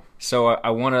bit. So I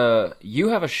want to... You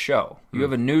have a show. You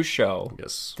have a new show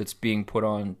that's being put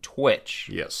on Twitch.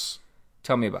 Yes.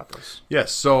 Tell me about this.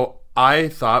 Yes, so I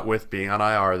thought with being on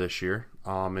IR this year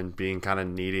and being kind of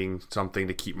needing something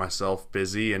to keep myself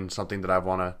busy and something that I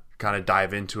want to kind of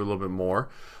dive into a little bit more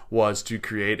was to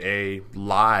create a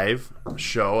live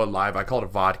show, I call it a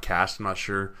vodcast. I'm not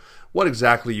sure what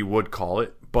exactly you would call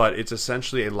it, but it's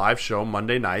essentially a live show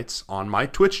Monday nights on my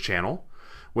Twitch channel,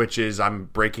 which is I'm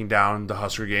breaking down the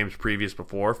Husker games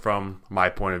before from my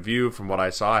point of view, from what I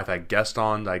saw. I've had guests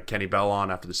on, I had Kenny Bell on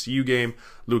after the CU game,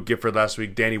 Luke Gifford last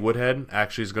week, Danny Woodhead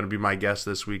actually is going to be my guest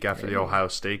this week after the Ohio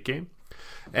State game.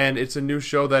 And it's a new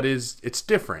show it's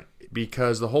different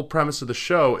because the whole premise of the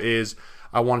show is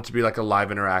I want it to be like a live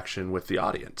interaction with the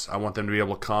audience. I want them to be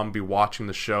able to come, be watching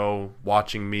the show,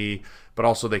 watching me, but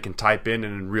also they can type in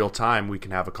and in real time we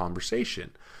can have a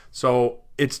conversation. So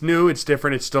it's new, it's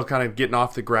different, it's still kind of getting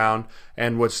off the ground.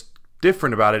 And what's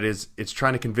different about it is it's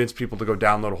trying to convince people to go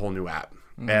download a whole new app.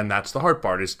 And that's the hard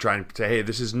part, is trying to say, hey,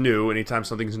 this is new. Anytime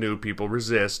something's new, people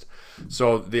resist.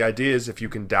 So the idea is if you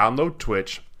can download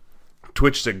Twitch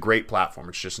is a great platform.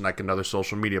 It's just like another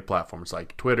social media platform. It's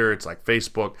like Twitter, it's like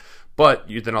Facebook, but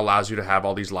it then allows you to have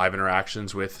all these live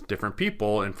interactions with different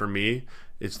people. And for me,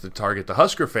 it's to target the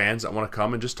Husker fans that want to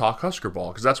come and just talk Husker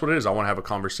ball, because that's what it is. I want to have a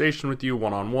conversation with you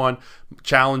one-on-one,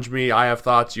 challenge me. I have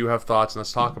thoughts, you have thoughts, and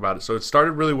let's talk about it. So it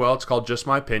started really well. It's called Just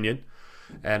My Opinion,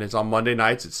 and it's on Monday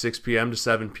nights at 6 p.m. to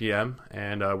 7 p.m.,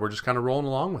 and we're just kind of rolling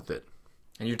along with it.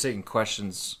 And you're taking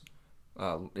questions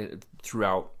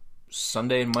throughout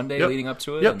Sunday and Monday leading up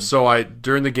to it? Yep. So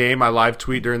during the game, I live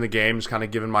tweet during the game, just kind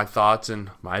of giving my thoughts and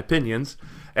my opinions.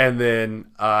 And then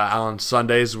on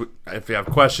Sundays, if you have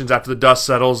questions after the dust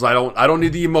settles, I don't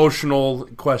need the emotional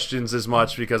questions as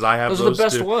much because I have those. Those are the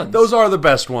best ones. Those are the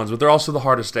best ones, but they're also the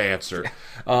hardest to answer.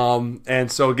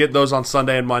 And so get those on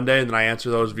Sunday and Monday, and then I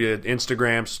answer those via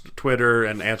Instagram, Twitter,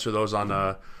 and answer those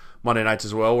on Monday nights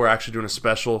as well. We're actually doing a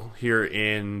special here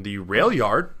in the Rail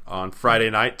Yard on Friday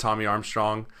night. Tommy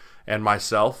Armstrong and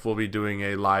myself will be doing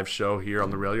a live show here on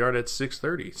the Rail Yard at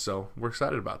 6:30. So we're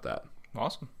excited about that.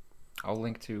 Awesome. I'll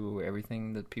link to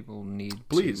everything that people need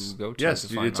to go to. Yes,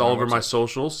 it's all over my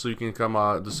socials, so you can come.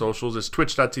 The socials is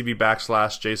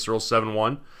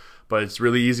twitch.tv/jsearles71. But it's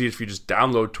really easy if you just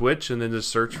download Twitch and then just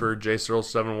search for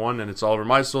jsearles71, and it's all over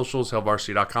my socials.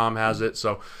 HellVarsity.com has it,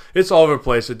 so it's all over the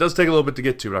place. It does take a little bit to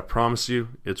get to, but I promise you,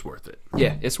 it's worth it.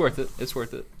 Yeah, it's worth it. It's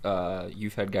worth it.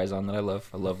 You've had guys on that I love.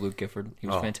 I love Luke Gifford. He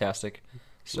was fantastic.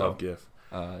 So, love Giff.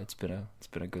 It's been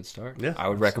a good start. Yeah, I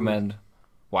would recommend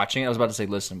watching it. I was about to say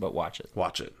listen, but watch it.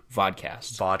 Watch it.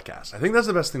 Vodcast. I think that's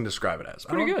the best thing to describe it as.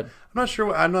 Pretty good.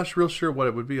 I'm not real sure what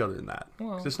it would be other than that.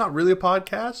 Well, it's not really a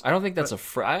podcast. I don't think that's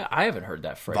I haven't heard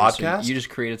that phrase. Vodcast? So you just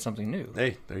created something new.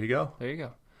 Hey, there you go.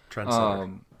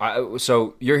 Trendsetter.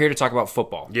 So you're here to talk about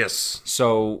football. Yes.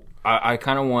 So I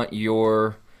kind of want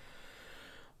your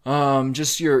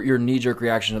just your knee-jerk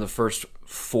reaction to the first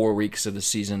 4 weeks of the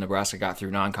season. Nebraska got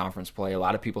through non-conference play. A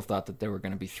lot of people thought that they were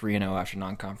going to be 3-0 after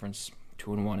non-conference.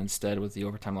 2-1 instead with the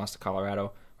overtime loss to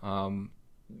Colorado. A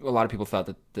lot of people thought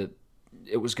that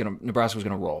Nebraska was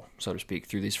gonna roll, so to speak,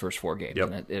 through these first 4 games,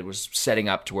 and it was setting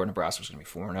up to where Nebraska was gonna be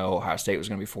 4-0, Ohio State was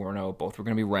gonna be 4-0, both were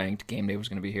gonna be ranked. Game day was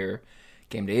gonna be here.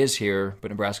 Game day is here,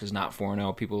 but Nebraska's not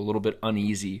 4-0. People are a little bit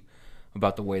uneasy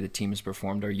about the way the team has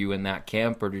performed. Are you in that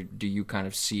camp, or do you kind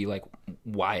of see like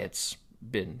why it's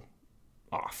been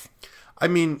off? I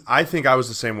mean, I think I was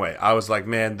the same way. I was like,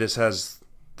 man, this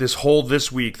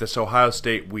Ohio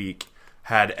State week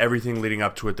had everything leading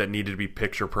up to it that needed to be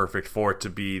picture perfect for it to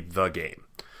be the game.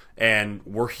 And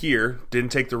we're here.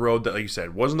 Didn't take the road that, like you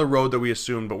said, wasn't the road that we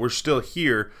assumed, but we're still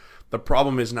here. The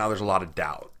problem is now there's a lot of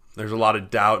doubt. There's a lot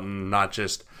of doubt, and not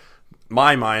just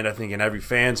my mind, I think in every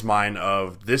fan's mind,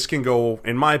 of this can go,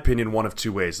 in my opinion, one of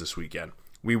two ways this weekend.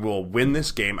 We will win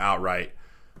this game outright,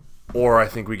 or I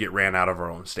think we get ran out of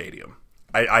our own stadium.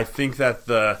 I think that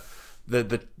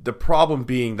the problem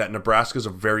being that Nebraska is a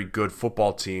very good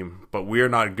football team, but we are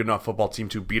not a good enough football team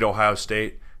to beat Ohio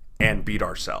State and beat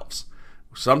ourselves.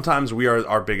 Sometimes we are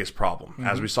our biggest problem.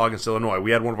 As we saw against Illinois,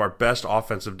 we had one of our best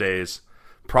offensive days,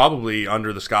 probably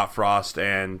under the Scott Frost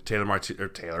and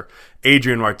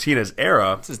Adrian Martinez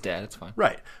era. It's his dad. It's fine.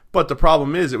 Right. But the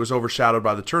problem is it was overshadowed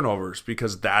by the turnovers,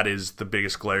 because that is the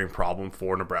biggest glaring problem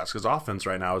for Nebraska's offense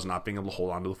right now, is not being able to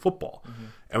hold on to the football.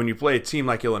 And when you play a team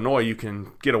like Illinois, you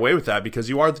can get away with that because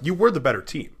you were the better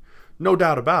team. No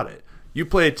doubt about it. You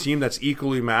play a team that's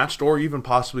equally matched or even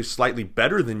possibly slightly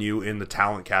better than you in the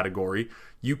talent category,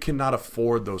 you cannot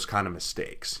afford those kind of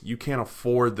mistakes. You can't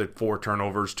afford the 4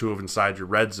 turnovers, 2 of inside your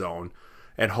red zone,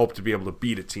 and hope to be able to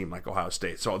beat a team like Ohio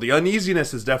State. So the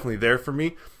uneasiness is definitely there for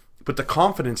me. But the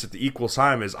confidence at the equal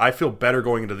time is I feel better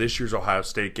going into this year's Ohio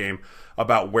State game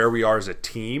about where we are as a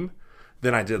team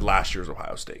than I did last year's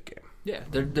Ohio State game. Yeah,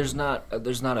 there's not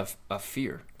a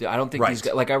fear. I don't think Right. these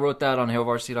guys, like I wrote that on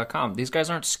HailVarsity.com, these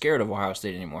guys aren't scared of Ohio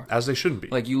State anymore. As they shouldn't be.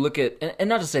 Like you look at, and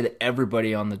not to say that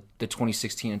everybody on the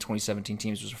 2016 and 2017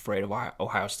 teams was afraid of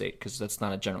Ohio State, because that's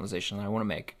not a generalization that I want to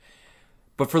make.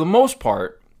 But for the most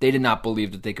part, they did not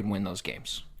believe that they could win those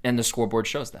games. And the scoreboard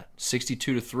shows that.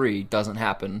 62-3 doesn't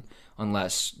happen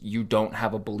unless you don't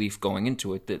have a belief going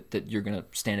into it that you're going to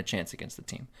stand a chance against the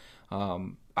team.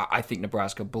 I think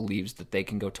Nebraska believes that they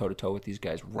can go toe-to-toe with these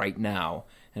guys right now,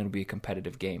 and it'll be a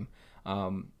competitive game.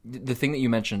 The thing that you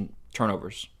mentioned,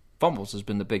 turnovers. Fumbles has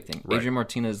been the big thing. Right. Adrian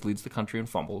Martinez leads the country in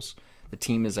fumbles. The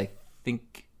team is, I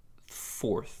think,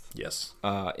 4th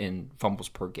in fumbles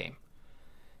per game.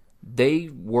 They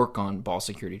work on ball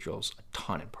security drills a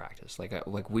ton in practice. Like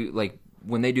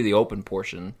when they do the open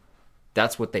portion,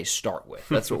 that's what they start with.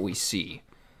 That's what we see.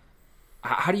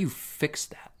 How do you fix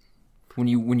that when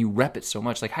you rep it so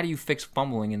much? Like, how do you fix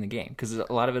fumbling in the game? Because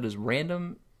a lot of it is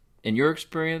random. In your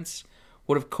experience,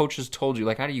 what have coaches told you?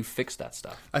 Like, how do you fix that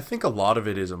stuff? I think a lot of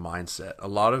it is a mindset. A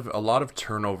lot of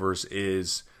turnovers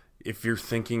is, if you're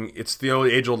thinking, it's the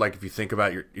age-old, like, if you think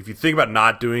about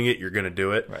not doing it, you're going to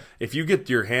do it. Right. If you get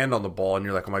your hand on the ball and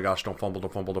you're like, oh my gosh, don't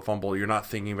fumble, you're not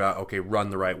thinking about, okay,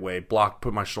 run the right way, block,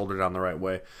 put my shoulder down the right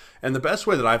way. And the best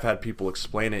way that I've had people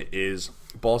explain it is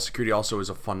ball security also is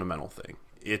a fundamental thing.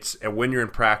 It's when you're in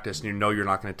practice and you know you're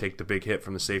not going to take the big hit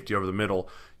from the safety over the middle,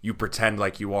 you pretend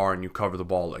like you are and you cover the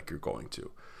ball like you're going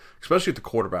to, especially at the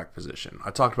quarterback position. I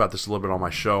talked about this a little bit on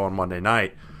my show on Monday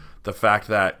night. The fact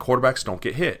that quarterbacks don't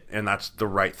get hit, and that's the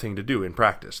right thing to do in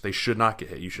practice. They should not get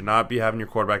hit. You should not be having your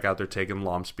quarterback out there taking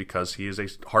lumps because he is a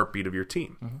heartbeat of your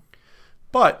team. Mm-hmm.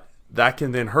 But that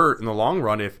can then hurt in the long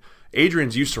run if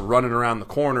Adrian's used to running around the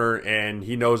corner and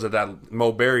he knows that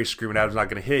Mo Berry screaming at him is not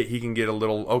going to hit. He can get a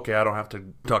little, okay, I don't have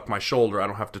to tuck my shoulder. I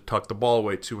don't have to tuck the ball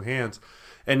away 2 hands.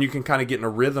 And you can kind of get in a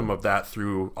rhythm of that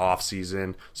through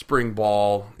off-season, spring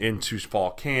ball, into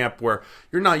fall camp, where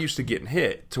you're not used to getting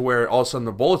hit, to where all of a sudden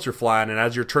the bullets are flying, and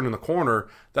as you're turning the corner,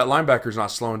 that linebacker's not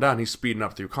slowing down. He's speeding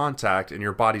up through contact, and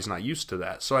your body's not used to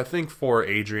that. So I think for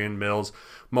Adrian, Mills,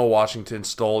 Mo Washington,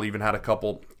 Stoll even had a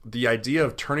couple, the idea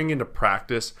of turning into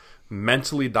practice,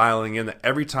 mentally dialing in that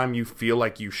every time you feel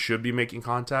like you should be making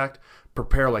contact,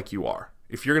 prepare like you are.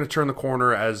 If you're going to turn the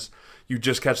corner as you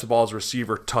just catch the ball as a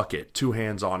receiver, tuck it, 2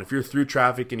 hands on. If you're through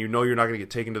traffic and you know you're not going to get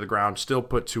taken to the ground, still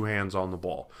put 2 hands on the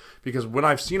ball. Because when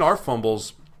I've seen our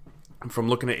fumbles, from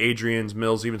looking at Adrian's,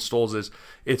 Mills, even Stoll's,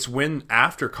 it's when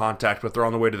after contact, but they're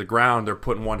on the way to the ground, they're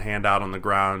putting 1 hand out on the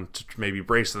ground to maybe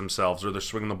brace themselves, or they're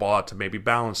swinging the ball out to maybe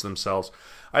balance themselves.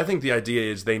 I think the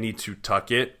idea is they need to tuck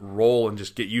it, roll, and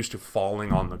just get used to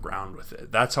falling on the ground with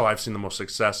it. That's how I've seen the most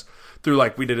success through,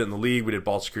 like we did it in the league. We did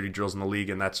ball security drills in the league,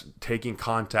 and that's taking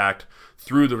contact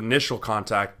through the initial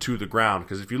contact to the ground.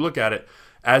 Because if you look at it,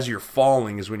 as you're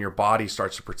falling is when your body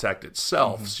starts to protect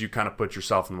itself. Mm-hmm. So you kind of put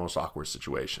yourself in the most awkward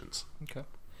situations. Okay.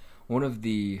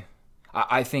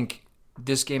 I think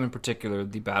this game in particular,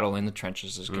 the battle in the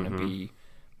trenches is going to be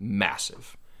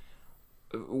massive.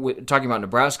 Talking about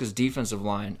Nebraska's defensive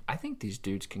line, I think these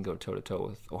dudes can go toe-to-toe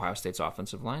with Ohio State's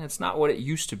offensive line. It's not what it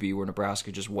used to be where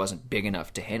Nebraska just wasn't big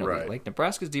enough to handle it. Like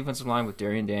Nebraska's defensive line with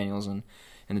Darian Daniels and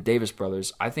the Davis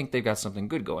brothers, I think they've got something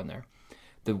good going there.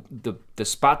 The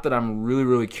spot that I'm really,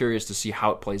 really curious to see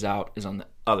how it plays out is on the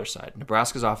other side.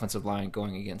 Nebraska's offensive line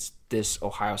going against this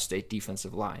Ohio State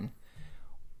defensive line.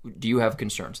 Do you have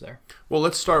concerns there? Well,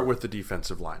 let's start with the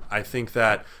defensive line. I think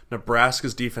that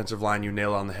Nebraska's defensive line, you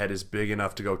nail it on the head, is big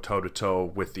enough to go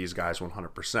toe-to-toe with these guys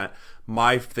 100%.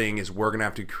 My thing is we're going to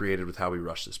have to be creative with how we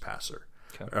rush this passer.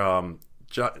 Okay.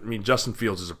 Justin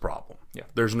Fields is a problem. Yeah.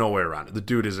 There's no way around it. The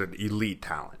dude is an elite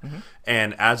talent.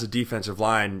 And as a defensive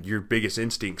line, your biggest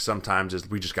instinct sometimes is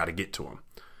we just got to get to him.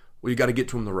 Well, you got to get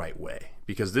to him the right way,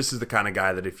 because this is the kind of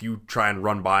guy that if you try and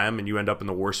run by him and you end up in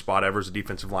the worst spot ever as a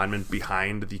defensive lineman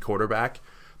behind the quarterback,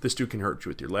 this dude can hurt you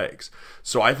with your legs.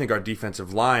 So I think our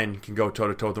defensive line can go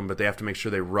toe-to-toe with them, but they have to make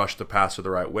sure they rush the passer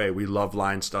the right way. We love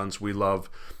line stunts. We love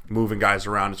moving guys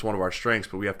around. It's one of our strengths,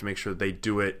 but we have to make sure that they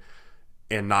do it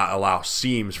and not allow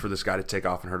seams for this guy to take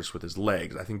off and hurt us with his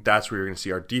legs. I think that's where you're going to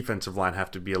see our defensive line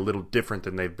have to be a little different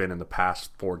than they've been in the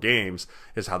past 4 games,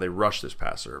 is how they rush this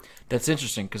passer. That's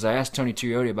interesting, because I asked Tony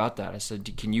Tuioti about that. I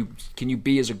said, can you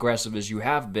be as aggressive as you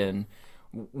have been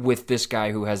with this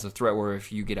guy who has the threat where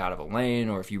if you get out of a lane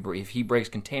or if he breaks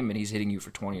containment, he's hitting you for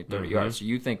 20 or 30 yards. So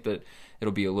you think that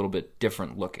it'll be a little bit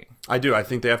different looking? I do. I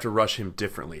think they have to rush him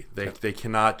differently. They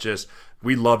cannot just –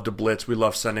 we love to blitz. We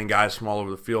love sending guys from all over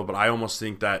the field. But I almost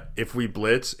think that if we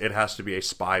blitz, it has to be a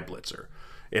spy blitzer.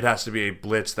 It has to be a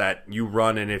blitz that you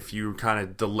run, and if you kind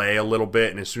of delay a little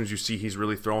bit and as soon as you see he's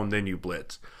really throwing, then you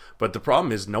blitz. But the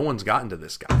problem is no one's gotten to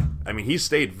this guy. I mean, he's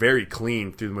stayed very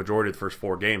clean through the majority of the first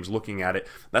 4 games looking at it.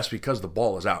 That's because the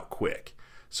ball is out quick.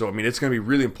 So, I mean, it's going to be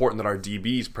really important that our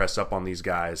DBs press up on these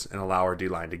guys and allow our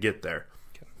D-line to get there.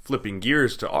 Okay. Flipping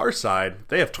gears to our side,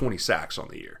 they have 20 sacks on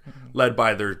the year, led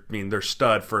by their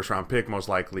stud first-round pick, most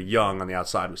likely Young on the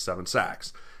outside with 7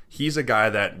 sacks. He's a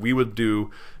guy that we would do,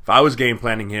 if I was game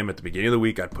planning him at the beginning of the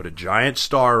week, I'd put a giant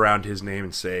star around his name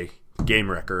and say,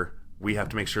 game wrecker. We have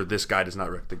to make sure this guy does not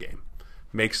wreck the game.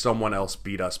 Make someone else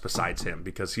beat us besides him,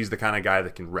 because he's the kind of guy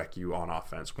that can wreck you on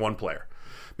offense. One player.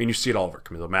 I mean, you see it all over.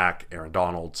 Camilo Mack, Aaron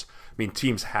Donalds. I mean,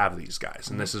 teams have these guys,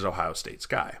 and this is Ohio State's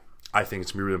guy. I think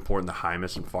it's going to be really important that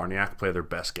Hymas and Farniak play their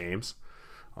best games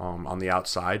on the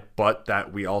outside, but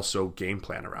that we also game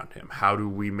plan around him. How do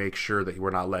we make sure that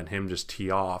we're not letting him just tee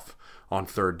off on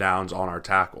 3rd downs on our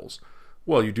tackles?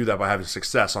 Well, you do that by having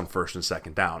success on 1st and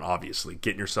 2nd down, obviously.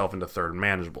 Getting yourself into 3rd and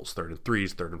manageables, 3rd and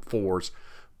 3s, 3rd and 4s.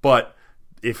 But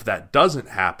if that doesn't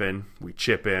happen, we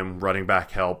chip him, running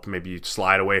back help, maybe you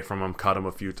slide away from him, cut him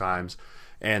a few times.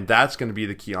 And that's going to be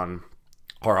the key on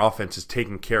our offense, is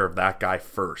taking care of that guy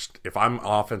first. If I'm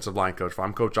offensive line coach, if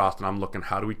I'm Coach Austin, I'm looking,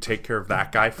 how do we take care of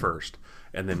that guy first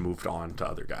and then move on to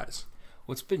other guys?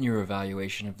 What's been your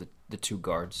evaluation of the 2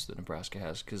 guards that Nebraska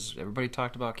has? Because everybody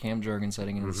talked about Cam Jurgens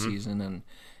heading into the season,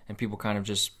 and people kind of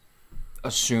just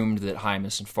assumed that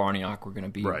Hymas and Farniak were going to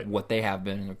be what they have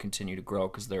been and they'll continue to grow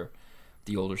because they're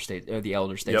the elder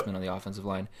statesmen on the offensive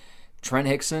line. Trent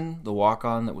Hickson, the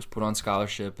walk-on that was put on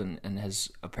scholarship and has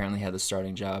apparently had the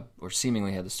starting job, or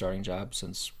seemingly had the starting job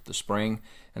since the spring,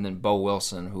 and then Bo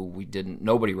Wilson, who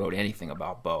nobody wrote anything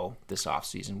about Bo this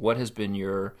offseason. What has been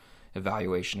your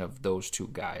evaluation of those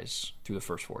 2 guys through the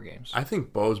first 4 games? I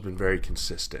think Bo's been very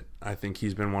consistent. I think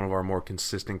he's been one of our more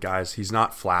consistent guys. He's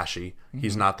not flashy.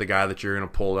 He's not the guy that you're going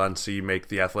to pull out and see make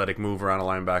the athletic move around a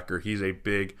linebacker. He's a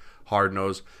big,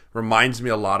 hard-nosed. Reminds me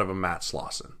a lot of a Matt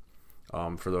Slauson.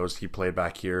 For those, he played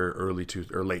back here late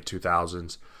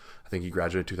 2000s. I think he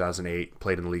graduated in 2008,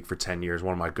 played in the league for 10 years,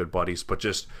 one of my good buddies. But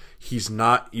just, he's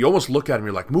not, you almost look at him,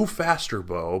 you're like, move faster,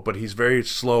 Bo. But he's very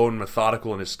slow and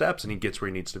methodical in his steps, and he gets where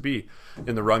he needs to be.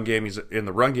 In the run game, he's a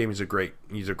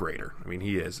grater. I mean,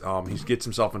 he is. He gets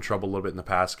himself in trouble a little bit in the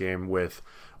pass game with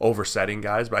oversetting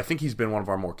guys, but I think he's been one of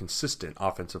our more consistent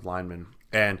offensive linemen.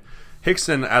 And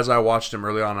Hickson, as I watched him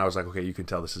early on, I was like, okay, you can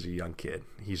tell this is a young kid.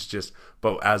 He's just,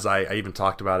 but as I even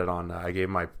talked about it I gave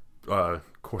my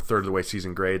third of the way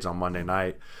season grades on Monday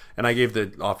night, and I gave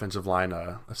the offensive line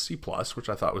a C+, which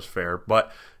I thought was fair.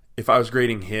 But if I was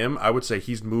grading him, I would say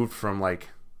he's moved from like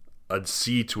a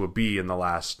C to a B in the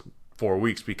last 4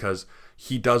 weeks, because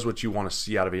he does what you want to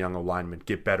see out of a young lineman,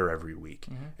 get better every week,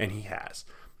 and he has.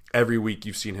 Every week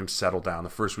you've seen him settle down. The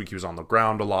first week he was on the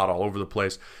ground a lot, all over the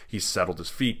place. He's settled his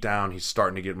feet down. He's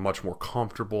starting to get much more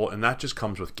comfortable, and that just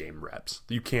comes with game reps.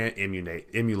 You can't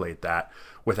emulate that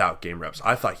without game reps.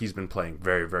 I thought he's been playing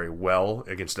very, very well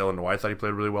against Illinois. I thought he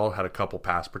played really well, had a couple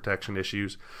pass protection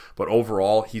issues, but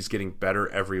overall he's getting better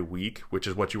every week, which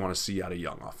is what you want to see out of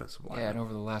young offensive line. Yeah, and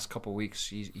over the last couple of weeks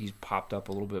he's popped up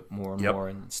a little bit more and more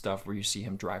and stuff where you see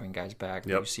him driving guys back.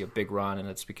 You see a big run, and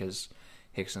it's because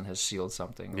Hickson has sealed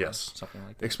something. Yes. Something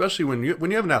like that. Especially when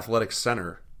you have an athletic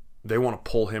center, they want to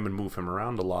pull him and move him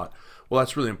around a lot. Well,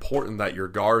 that's really important that your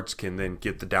guards can then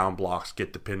get the down blocks,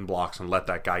 get the pin blocks, and let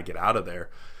that guy get out of there.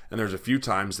 And there's a few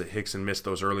times that Hickson missed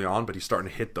those early on, but he's starting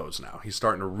to hit those now. He's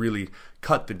starting to really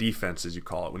cut the defense, as you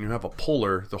call it. When you have a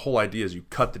puller, the whole idea is you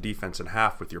cut the defense in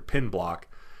half with your pin block,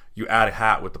 you add a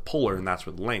hat with the puller, and that's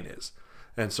where the lane is.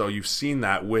 And so you've seen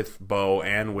that with Bo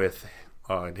and with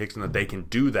and Hickson that they can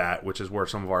do that, which is where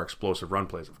some of our explosive run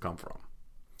plays have come from.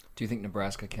 Do you think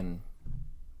Nebraska can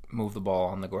move the ball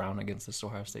on the ground against this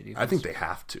Ohio State defense? I think they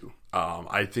have to.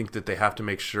 I think that they have to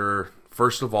make sure,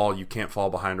 first of all, you can't fall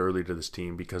behind early to this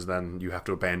team because then you have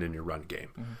to abandon your run game.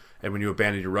 Mm-hmm. And when you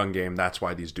abandon your run game, that's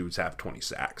why these dudes have 20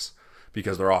 sacks,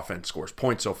 because their offense scores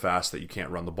points so fast that you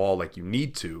can't run the ball like you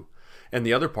need to. And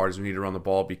the other part is we need to run the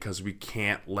ball because we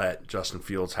can't let Justin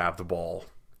Fields have the ball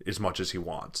as much as he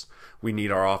wants. We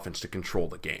need our offense to control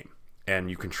the game. And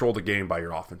you control the game by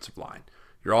your offensive line.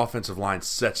 Your offensive line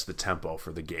sets the tempo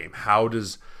for the game. How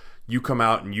does you come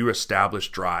out and you establish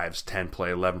drives,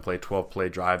 10-play, 11-play, 12-play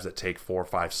drives that take 4,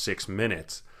 5, 6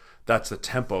 minutes? That's the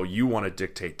tempo. You want to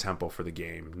dictate tempo for the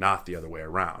game, not the other way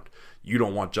around. You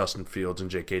don't want Justin Fields and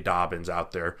J.K. Dobbins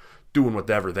out there doing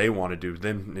whatever they want to do.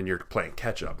 Then you're playing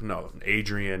catch-up. No,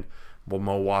 Adrian,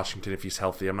 Mo Washington, if he's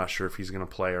healthy, I'm not sure if he's going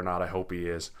to play or not. I hope he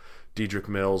is. Dedrick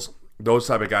Mills. Those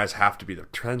type of guys have to be the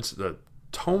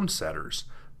tone setters.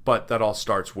 But that all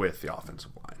starts with the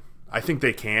offensive line. I think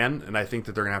they can, and I think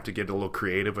that they're going to have to get a little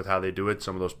creative with how they do it.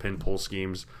 Some of those pin-pull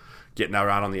schemes, getting out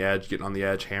on the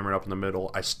edge, hammering up in the middle.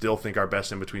 I still think our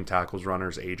best in-between tackles runner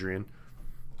is Adrian.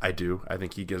 I do. I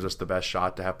think he gives us the best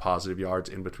shot to have positive yards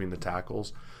in between the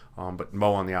tackles. But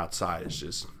Mo on the outside is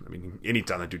just,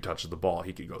 anytime that dude touches the ball,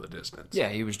 he could go the distance. Yeah,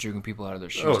 he was juking people out of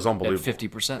their shoes. It was unbelievable. At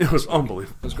 50%. It was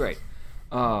unbelievable. It was great.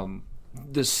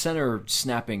 The center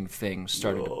snapping thing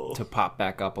started to pop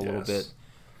back up a little bit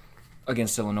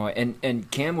against Illinois, and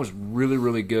Cam was really,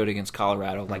 really good against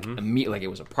Colorado. Like like it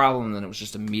was a problem, and then it was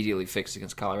just immediately fixed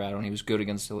against Colorado, and he was good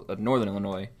against Northern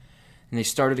Illinois, and they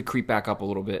started to creep back up a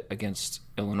little bit against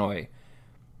Illinois.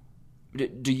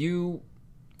 Do you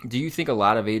think a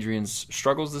lot of Adrian's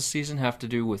struggles this season have to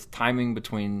do with timing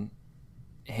between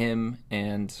him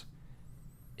and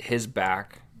his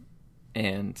back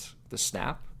and the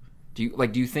snap? Do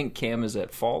you think Cam is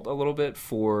at fault a little bit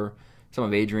for some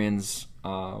of Adrian's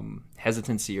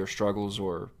hesitancy or struggles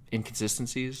or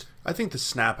inconsistencies? I think the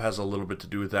snap has a little bit to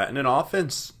do with that. And an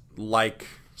offense like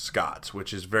Scott's,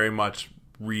 which is very much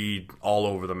read all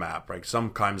over the map, right?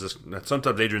 Sometimes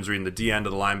Adrian's reading the D end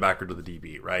of the linebacker to the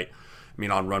DB, right?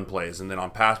 On run plays. And then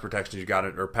on pass protection, you got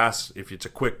it, or pass, if it's a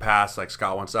quick pass like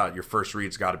Scott wants out, your first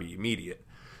read's got to be immediate.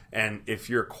 And if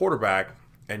you're a quarterback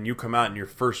and you come out and your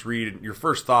first read, your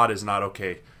first thought is not,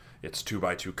 okay, it's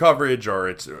 2x2 coverage or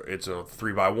it's a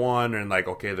 3x1 and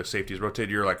okay, the safety's rotated.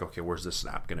 You're like, okay, where's this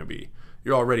snap going to be?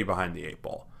 You're already behind the 8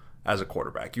 ball as a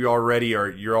quarterback. You're already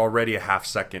a half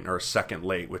second or a second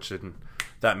late,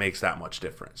 that makes that much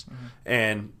difference. Mm-hmm.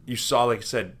 And you saw, like I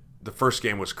said, the first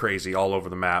game was crazy all over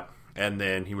the map, and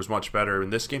then he was much better in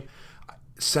this game.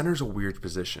 Center's a weird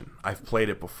position. I've played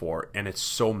it before, and it's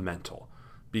so mental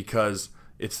because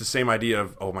it's the same idea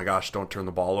of, oh my gosh, don't turn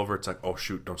the ball over. It's like, oh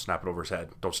shoot, don't snap it over his head.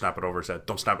 Don't snap it over his head.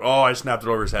 Don't snap it. Oh, I snapped it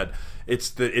over his head. It's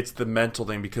the mental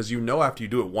thing because after you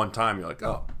do it one time, you're like,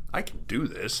 oh, I can do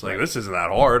this. This isn't that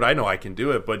hard. I know I can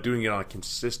do it, but doing it on a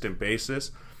consistent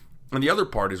basis. And the other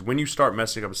part is when you start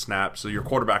messing up a snap, so your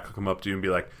quarterback will come up to you and be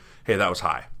like, hey, that was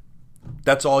high.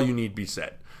 That's all you need to be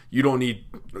said. You don't need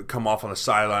to come off on the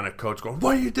sideline and coach going,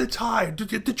 "Why you did high?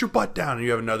 Did your butt down?" And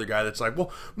you have another guy that's like,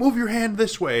 "Well, move your hand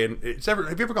this way." And have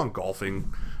you ever gone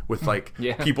golfing with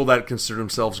people that consider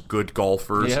themselves good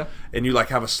golfers? Yeah. And you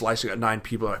have a slice, you got 9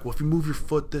 people like, "Well, if you move your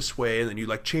foot this way and then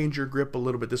you change your grip a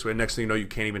little bit this way, next thing you know, you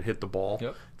can't even hit the ball."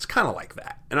 Yep. It's kind of like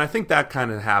that. And I think that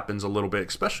kind of happens a little bit,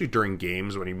 especially during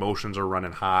games when emotions are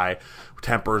running high,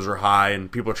 tempers are high,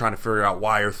 and people are trying to figure out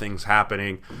why are things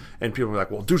happening. And people are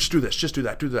like, "Well, just do this, just do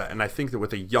that, do that." And I think that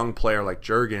with a young player like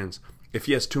Juergens, if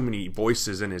he has too many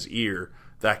voices in his ear,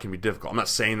 that can be difficult. I'm not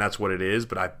saying that's what it is,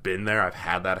 but I've been there. I've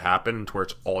had that happen to where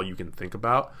it's all you can think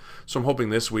about. So I'm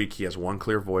hoping this week he has one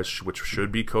clear voice, which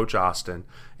should be Coach Austin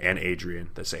and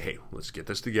Adrian, that say, hey, let's get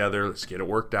this together. Let's get it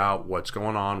worked out. What's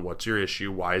going on? What's your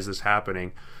issue? Why is this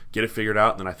happening? Get it figured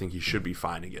out, and then I think he should be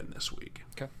fine again this week.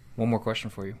 Okay. One more question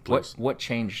for you. Please. What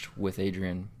changed with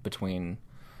Adrian between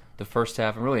the first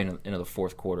half and really into the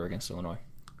fourth quarter against Illinois?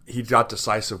 He got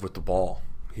decisive with the ball.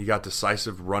 He got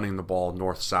decisive running the ball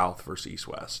north-south versus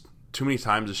east-west. Too many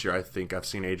times this year I think I've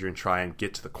seen Adrian try and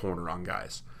get to the corner on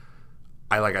guys.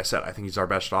 Like I said, I think he's our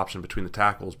best option between the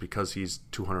tackles because he's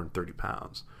 230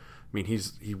 pounds.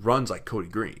 He runs like Cody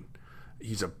Green.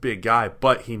 He's a big guy,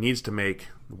 but he needs to make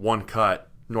one cut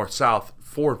north-south.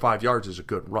 4 or 5 yards is a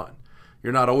good run.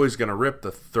 You're not always going to rip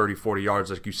the 30, 40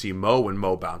 yards like you see Mo when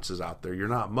Mo bounces out there. You're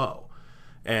not Mo.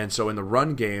 And so in the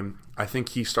run game, I think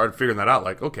he started figuring that out.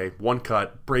 Like, okay, one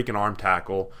cut, break an arm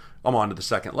tackle, I'm on to the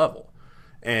second level.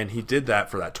 And he did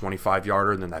that for that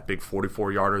 25-yarder and then that big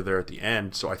 44-yarder there at the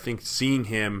end. So I think seeing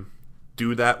him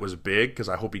do that was big because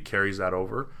I hope he carries that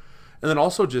over. And then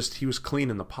also just he was clean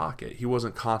in the pocket. He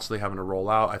wasn't constantly having to roll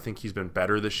out. I think he's been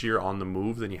better this year on the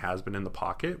move than he has been in the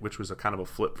pocket, which was a kind of a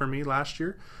flip for me last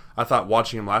year. I thought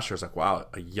watching him last year, I was like, wow,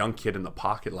 a young kid in the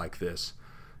pocket like this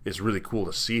is really cool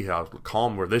to see how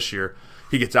calm we're this year.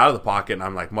 He gets out of the pocket, and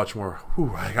I'm like much more,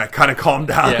 I kind of calmed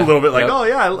down a little bit, like, oh,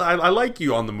 yeah, I like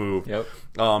you on the move.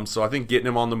 Yep. So I think getting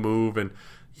him on the move, and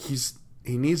he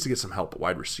needs to get some help at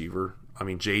wide receiver. I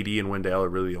mean, JD and Wendell are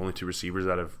really the only two receivers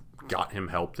that have got him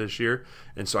help this year.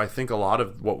 And so I think a lot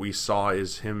of what we saw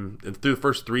is him, and through the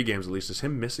first 3 games at least, is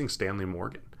him missing Stanley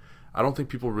Morgan. I don't think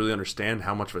people really understand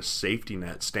how much of a safety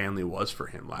net Stanley was for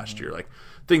him last year. Like,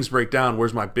 things break down,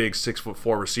 where's my big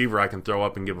 6'4" receiver I can throw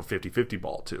up and give a 50-50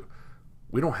 ball to?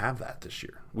 We don't have that this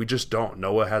year. We just don't.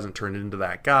 Noah hasn't turned into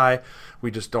that guy.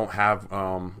 We just don't have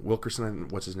Wilkerson,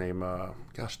 what's his name?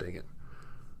 Gosh dang it.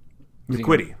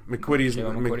 McQuitty.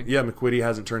 McQuitty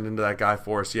hasn't turned into that guy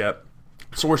for us yet.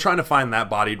 So we're trying to find that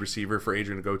bodied receiver for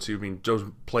Adrian to go to. I mean, those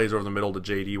plays over the middle to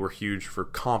JD were huge for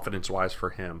confidence-wise for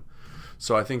him.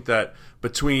 So I think that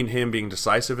between him being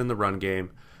decisive in the run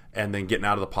game and then getting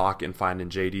out of the pocket and finding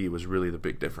JD was really the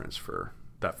big difference for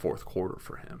that fourth quarter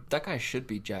for him. That guy should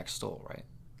be Jack Stoll, right?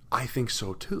 I think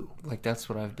so too. Like, that's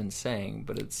what I've been saying,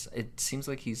 but it seems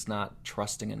like he's not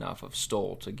trusting enough of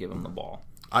Stoll to give him the ball.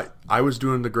 I was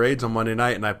doing the grades on Monday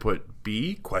night and I put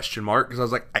B ? Because I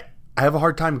was like, I have a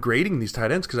hard time grading these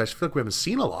tight ends because I feel like we haven't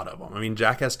seen a lot of them. I mean,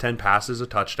 Jack has 10 passes, a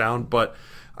touchdown, but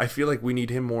I feel like we need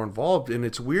him more involved. And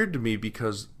it's weird to me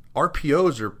because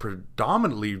RPOs are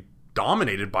predominantly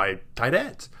dominated by tight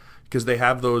ends because they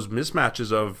have those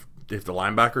mismatches of if the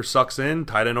linebacker sucks in,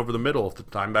 tight end over the middle. If the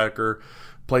linebacker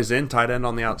plays in, tight end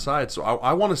on the outside. So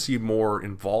I want to see more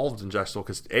involved in Jack Stoll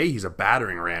because, A, he's a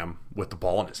battering ram with the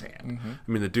ball in his hand. Mm-hmm.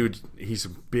 I mean, the dude, he's a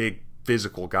big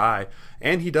physical guy,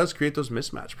 and he does create those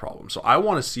mismatch problems. So I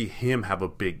want to see him have a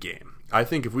big game. I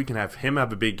think if we can have him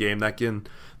have a big game,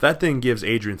 that thing gives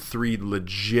Adrian 3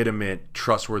 legitimate,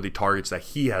 trustworthy targets that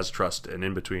he has trust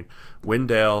in between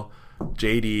Wendell,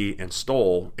 JD, and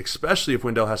Stoll, especially if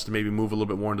Wendell has to maybe move a little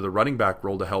bit more into the running back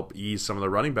role to help ease some of the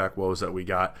running back woes that we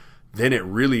got. Then it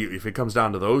really, if it comes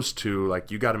down to those two,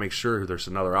 like, you got to make sure there's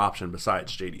another option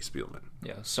besides JD Spielman.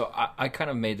 Yeah, so I kind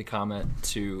of made the comment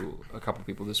to a couple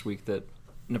people this week that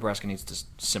Nebraska needs to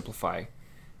simplify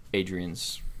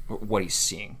Adrian's, what he's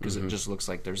seeing, because it just looks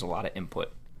like there's a lot of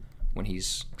input when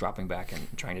he's dropping back and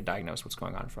trying to diagnose what's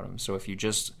going on in front of him. So if you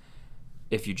just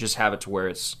have it to where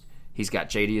he's got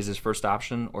JD as his first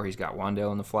option, or he's got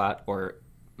Wandale in the flat, or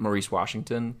Maurice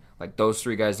Washington, like, those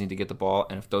 3 guys need to get the ball,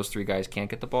 and if those 3 guys can't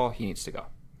get the ball, he needs to go.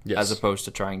 Yes. As opposed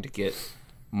to trying to get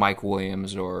Mike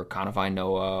Williams or Conavine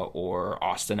Noah or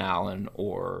Austin Allen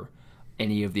or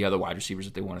any of the other wide receivers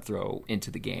that they want to throw into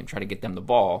the game, try to get them the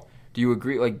ball. Do you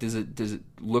agree? Like, does it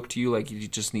look to you like he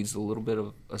just needs a little bit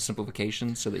of a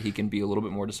simplification so that he can be a little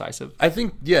bit more decisive? I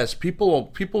think, yes.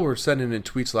 People were sending in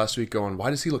tweets last week going,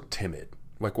 why does he look timid?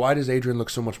 Like, why does Adrian look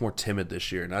so much more timid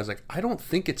this year? And I was like, I don't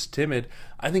think it's timid.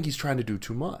 I think he's trying to do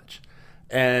too much.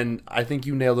 And I think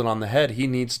you nailed it on the head. He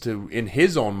needs to, in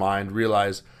his own mind,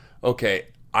 realize, okay,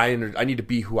 I need to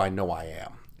be who I know I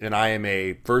am. And I am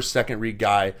a first, second read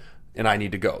guy, and I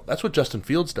need to go. That's what Justin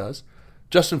Fields does.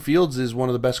 Justin Fields is one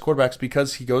of the best quarterbacks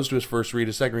because he goes to his first read,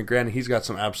 his second read. Granted, he's got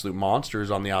some absolute monsters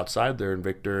on the outside there in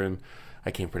Victor, and I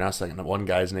can't pronounce that one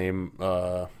guy's name,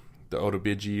 the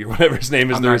Odobiji or whatever his name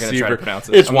is, I'm the not receiver. Try to pronounce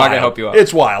it. It's I'm wild. not gonna help you out.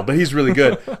 It's wild, but he's really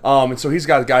good. And so he's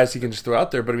got guys he can just throw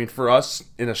out there. But I mean, for us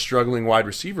in a struggling wide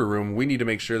receiver room, we need to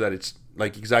make sure that it's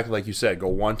like exactly like you said, go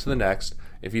one to the next.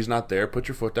 If he's not there, put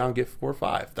your foot down, get 4 or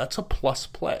 5. That's a plus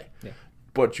play. Yeah.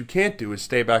 What you can't do is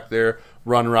stay back there,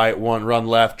 run right, run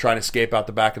left, trying to escape out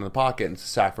the back in the pocket and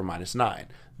sack for -9.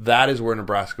 That is where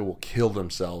Nebraska will kill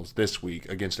themselves this week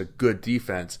against a good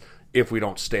defense if we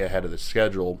don't stay ahead of the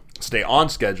schedule, stay on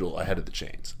schedule ahead of the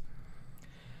chains.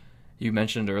 You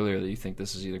mentioned earlier that you think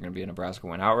this is either going to be a Nebraska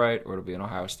win outright or it'll be an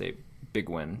Ohio State big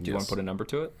win. Do you want to put a number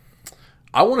to it?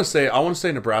 I want to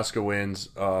say Nebraska wins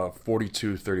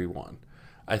 42-31.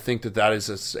 I think that is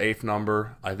a safe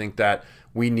number. I think that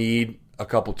we need a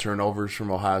couple turnovers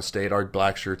from Ohio State. Our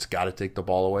black shirts got to take the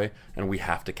ball away, and we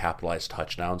have to capitalize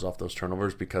touchdowns off those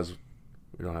turnovers because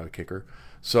we don't have a kicker.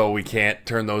 So we can't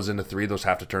turn those into 3. Those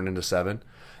have to turn into 7.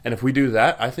 And if we do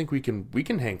that, I think we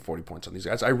can hang 40 points on these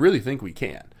guys. I really think we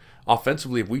can.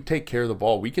 Offensively, if we take care of the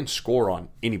ball, we can score on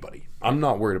anybody. I'm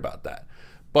not worried about that.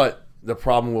 But the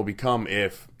problem will become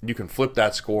if you can flip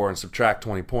that score and subtract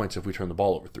 20 points if we turn the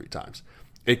ball over 3 times.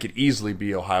 It could easily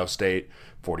be Ohio State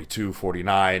 42,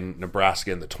 49,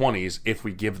 Nebraska in the 20s if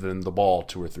we give them the ball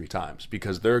 2 or 3 times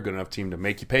because they're a good enough team to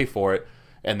make you pay for it.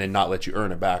 and then not let you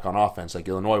earn it back on offense, like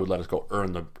Illinois would let us go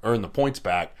earn the points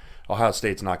back. Ohio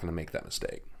State's not going to make that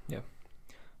mistake. Yeah.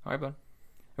 All right, bud.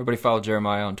 Everybody follow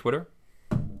Jeremiah on Twitter.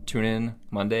 Tune in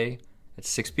Monday at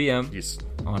 6 p.m. Yes.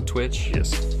 on Twitch.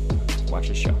 Yes. Watch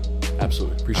his show.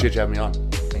 Absolutely. Appreciate you having me on.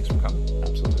 Thanks for coming.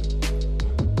 Absolutely.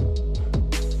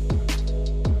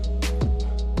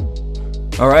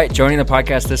 All right, joining the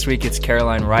podcast this week, it's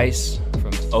Caroline Rice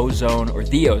from Ozone, or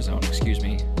The Ozone, excuse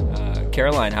me.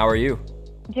 Caroline, how are you?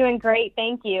 Doing great,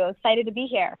 thank you. Excited to be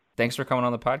here. Thanks for coming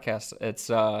on the podcast. It's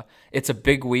a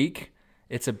big week.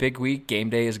 It's a big week. Game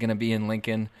day is going to be in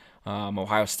Lincoln.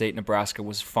 Ohio State, Nebraska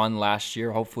was fun last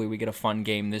year. Hopefully we get a fun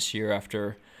game this year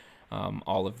after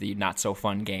all of the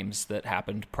not-so-fun games that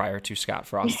happened prior to Scott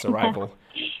Frost's arrival.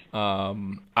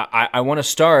 I want to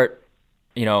start,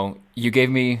 you gave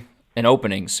me an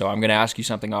opening, so I'm going to ask you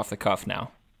something off the cuff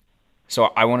now. So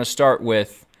I want to start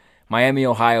with Miami,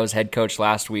 Ohio's head coach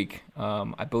last week.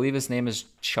 I believe his name is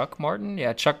Chuck Martin.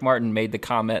 Yeah, Chuck Martin made the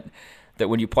comment that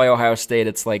when you play Ohio State,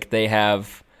 it's like they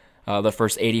have the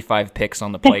first 85 picks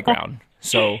on the playground.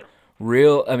 So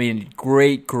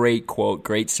great quote,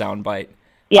 great soundbite.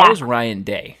 Yeah. How was Ryan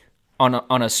Day?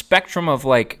 On a spectrum of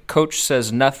like coach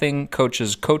says nothing, coach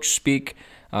speak,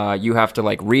 you have to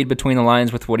like read between the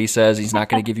lines with what he says. He's not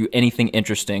going to give you anything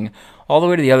interesting. All the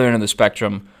way to the other end of the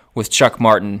spectrum with Chuck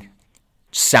Martin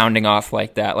sounding off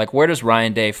like that. Like, where does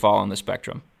Ryan Day fall on the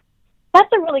spectrum?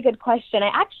 That's a really good question. I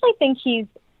actually think he's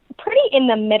pretty in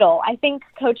the middle. I think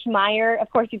Coach Meyer, of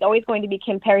course, he's always going to be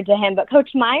compared to him, but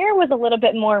Coach Meyer was a little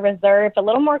bit more reserved, a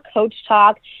little more coach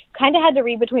talk, kind of had to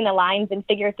read between the lines and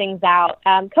figure things out.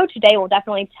 Coach Day will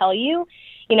definitely tell you,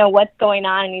 what's going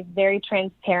on, and he's very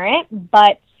transparent,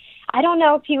 but I don't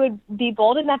know if he would be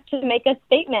bold enough to make a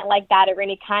statement like that of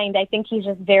any kind. I think he's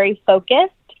just very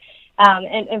focused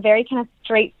and very kind of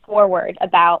straightforward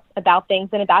about things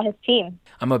and about his team.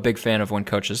 I'm a big fan of when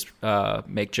coaches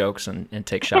make jokes and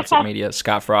take shots at media.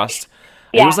 Scott Frost.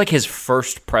 Yeah. It was like his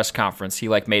first press conference. He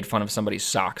like made fun of somebody's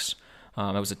socks.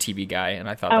 It was a TV guy, and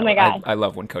I thought, I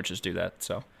love when coaches do that.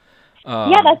 So.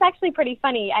 Yeah, that's actually pretty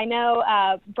funny. I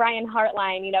know Brian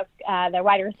Hartline, the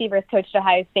wide receivers coach at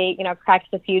Ohio State, cracks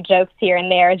a few jokes here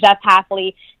and there. Jeff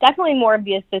Hafley, definitely more of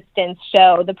the assistants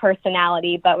show the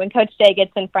personality. But when Coach Day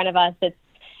gets in front of us, it's,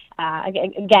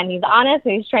 again, he's honest,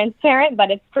 he's transparent,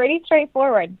 but it's pretty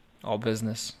straightforward. All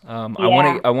business. Yeah.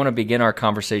 I want to begin our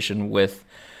conversation with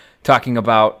talking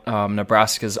about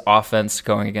Nebraska's offense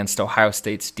going against Ohio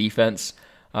State's defense.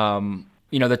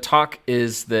 The talk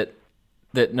is that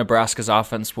Nebraska's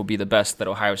offense will be the best that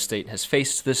Ohio State has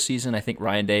faced this season. I think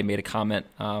Ryan Day made a comment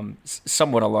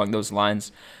somewhat along those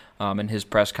lines in his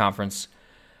press conference.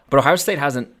 But Ohio State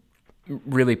hasn't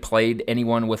really played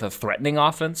anyone with a threatening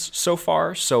offense so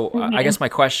far. So I guess my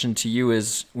question to you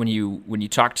is, when you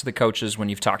talk to the coaches, when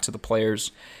you've talked to the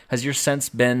players, has your sense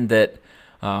been that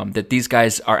these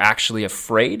guys are actually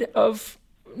afraid of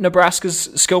Nebraska's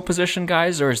skill position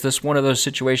guys, or is this one of those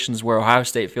situations where Ohio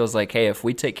State feels like, hey, if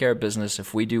we take care of business,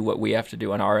 if we do what we have to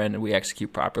do on our end and we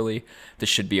execute properly, this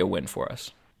should be a win for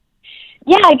us?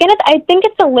 Yeah, again, I think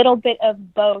it's a little bit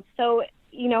of both. So,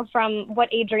 from what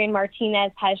Adrian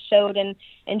Martinez has showed and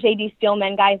J.D.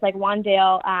 Spielman, guys like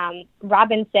Wan'Dale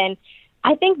Robinson,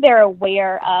 I think they're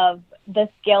aware of the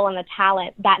skill and the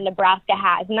talent that Nebraska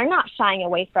has, and they're not shying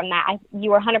away from that.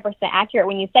 You were 100% accurate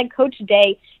when you said Coach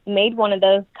Day made one of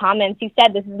those comments. He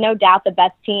said this is no doubt the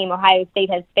best team Ohio State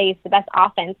has faced, the best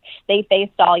offense they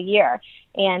faced all year.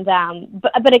 And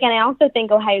but again, I also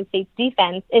think Ohio State's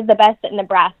defense is the best that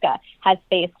Nebraska has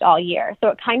faced all year. So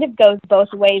it kind of goes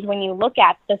both ways when you look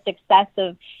at the success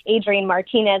of Adrian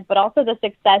Martinez, but also the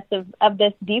success of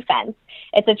this defense.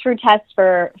 It's a true test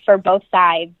for both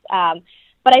sides.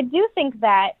 But I do think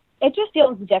that it just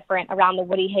feels different around the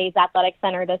Woody Hayes Athletic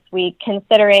Center this week,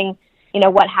 considering,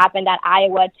 what happened at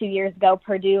Iowa 2 years ago,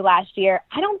 Purdue last year.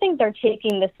 I don't think they're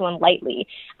taking this one lightly.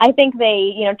 I think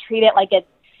they, treat it like it's,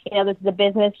 this is a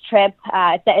business trip,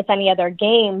 it's any other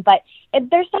game, but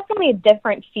there's definitely a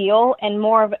different feel and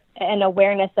more of an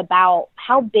awareness about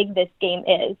how big this game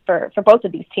is for both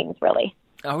of these teams, really.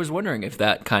 I was wondering if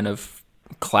that kind of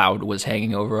cloud was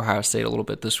hanging over Ohio State a little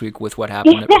bit this week with what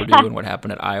happened at Purdue and what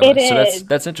happened at Iowa. So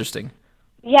that's interesting.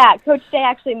 Yeah, Coach Day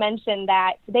actually mentioned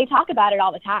that they talk about it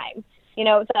all the time.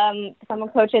 Some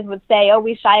coaches would say, oh,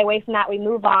 we shy away from that, we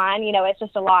move on, it's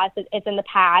just a loss, it's in the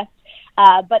past.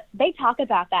 But they talk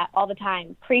about that all the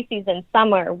time, preseason,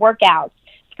 summer, workouts,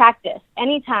 practice,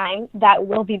 anytime that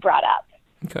will be brought up.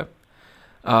 Okay.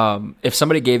 If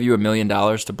somebody gave you $1 million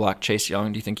to block Chase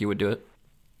Young, do you think you would do it?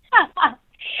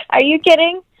 Are you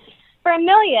kidding? For $1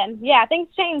 million, yeah, things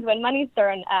change when money's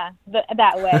thrown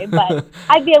that way, but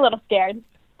I'd be a little scared.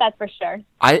 That's for sure.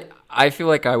 I feel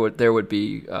like there would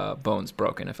be bones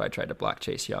broken if I tried to block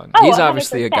Chase Young. Oh, he's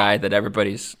obviously 100%. a guy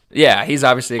that he's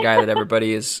obviously a guy that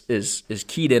everybody is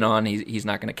keyed in on. He's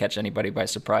not going to catch anybody by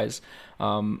surprise.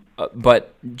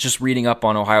 But just reading up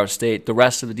on Ohio State, the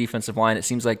rest of the defensive line, it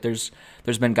seems like there's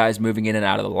been guys moving in and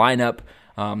out of the lineup.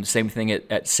 Same thing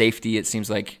at safety. It seems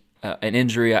like an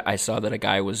injury. I saw that a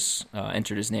guy was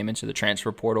entered his name into the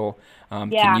transfer portal.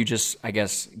 Can you just, I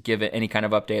guess, give it any kind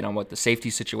of update on what the safety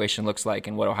situation looks like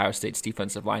and what Ohio State's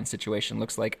defensive line situation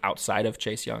looks like outside of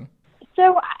Chase Young?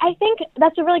 So I think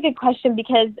that's a really good question,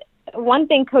 because one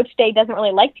thing Coach Day doesn't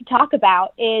really like to talk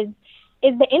about is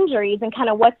the injuries and kind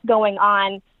of what's going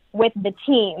on with the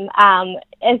team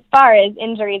as far as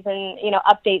injuries and,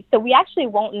 updates. So we actually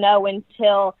won't know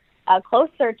until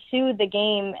closer to the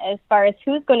game as far as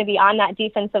who's going to be on that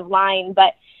defensive line.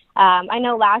 But I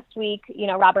know last week,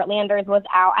 Robert Landers was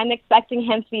out. I'm expecting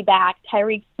him to be back.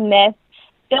 Tyreek Smith,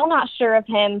 still not sure of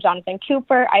him. Jonathan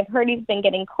Cooper, I've heard he's been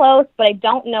getting close, but I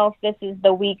don't know if this is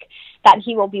the week that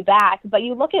he will be back. But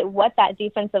you look at what that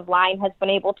defensive line has been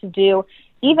able to do,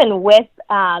 even with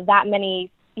that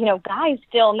many guys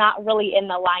still not really in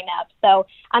the lineup. So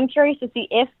I'm curious to see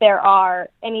if there are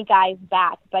any guys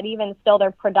back, but even still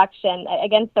their production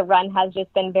against the run has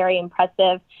just been very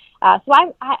impressive. So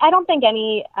I don't think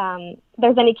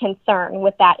there's any concern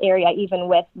with that area, even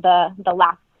with the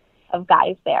lack of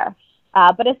guys there.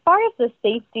 But as far as the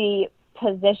safety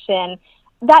position,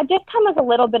 that did come as a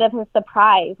little bit of a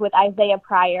surprise with Isaiah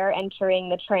Pryor entering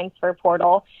the transfer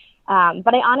portal.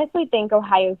 But I honestly think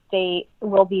Ohio State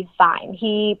will be fine.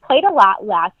 He played a lot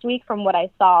last week from what I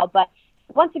saw, but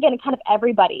once again, kind of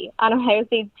everybody on Ohio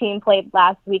State's team played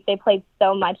last week. They played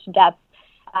so much depth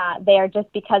there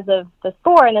just because of the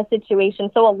score and the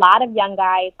situation. So a lot of young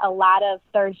guys, a lot of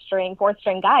third string, fourth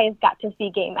string guys got to see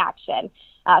game action.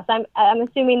 So I'm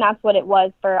assuming that's what it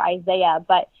was for Isaiah.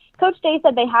 But Coach Day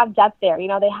said they have depth there.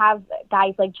 They have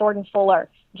guys like Jordan Fuller,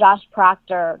 Josh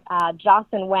Proctor,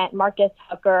 Jocelyn Went, Marcus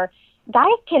Hooker.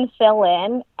 Guys can fill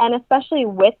in, and especially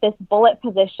with this bullet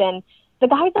position, the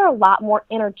guys are a lot more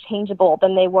interchangeable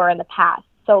than they were in the past.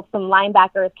 So some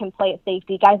linebackers can play at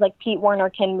safety. Guys like Pete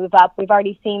Werner can move up. We've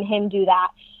already seen him do that.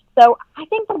 So I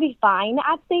think they'll be fine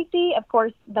at safety. Of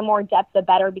course, the more depth, the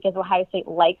better, because Ohio State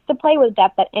likes to play with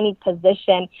depth at any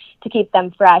position to keep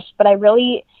them fresh. But I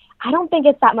don't think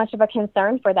it's that much of a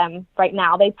concern for them right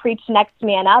now. They preach next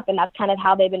man up, and that's kind of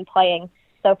how they've been playing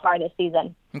so far this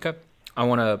season. Okay. I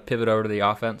want to pivot over to the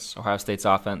offense, Ohio State's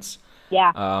offense.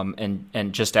 Yeah.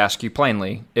 And just ask you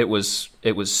plainly, it was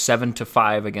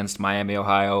 7-5 against Miami,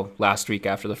 Ohio last week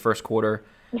after the first quarter.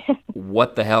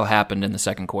 What the hell happened in the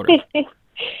second quarter?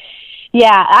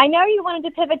 Yeah, I know you wanted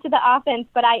to pivot to the offense,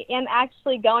 but I am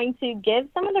actually going to give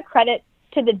some of the credit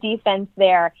to the defense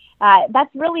there.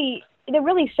 It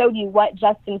really showed you what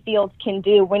Justin Fields can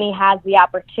do when he has the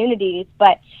opportunities.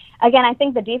 But again, I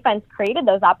think the defense created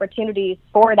those opportunities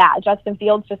for that. Justin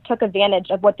Fields just took advantage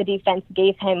of what the defense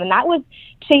gave him, and that was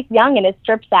Chase Young and his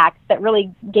strip sacks that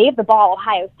really gave the ball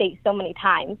Ohio State so many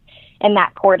times in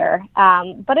that quarter.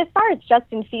 But as far as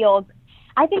Justin Fields,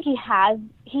 I think he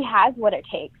has what it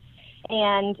takes,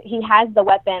 and he has the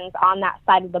weapons on that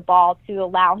side of the ball to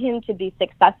allow him to be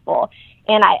successful.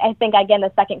 And I think, again,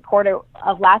 the second quarter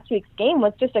of last week's game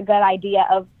was just a good idea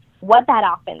of what that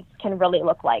offense can really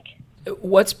look like.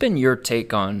 What's been your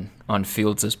take on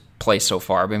Fields' play so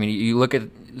far? I mean, you look at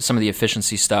some of the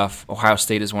efficiency stuff. Ohio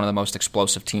State is one of the most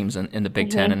explosive teams in the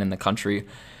Big Ten and in the country.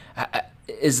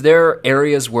 Is there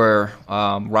areas where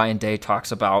Ryan Day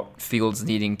talks about Fields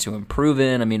needing to improve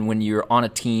in? I mean, when you're on a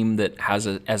team that has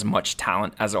as much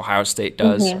talent as Ohio State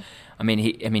does, I mean,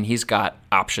 he's got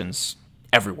options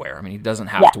everywhere. I mean, he doesn't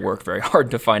have to work very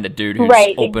hard to find a dude who's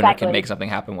open and can make something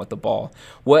happen with the ball.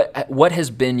 What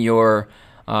has been your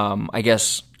I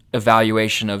guess,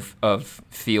 evaluation of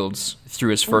Fields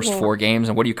through his first 4 games,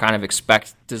 and what do you kind of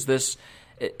expect? Is this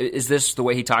the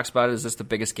way he talks about it? Is this the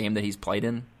biggest game that he's played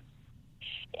in?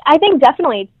 I think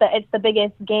definitely it's the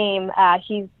biggest game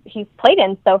he's played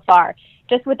in so far.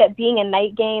 Just with it being a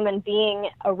night game and being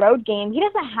a road game, he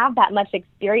doesn't have that much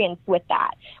experience with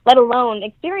that, let alone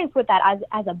experience with that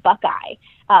as a Buckeye.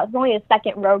 It's only his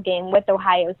second road game with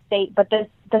Ohio State, but this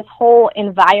whole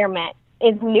environment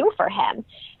is new for him.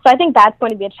 So I think that's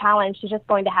going to be a challenge he's just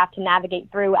going to have to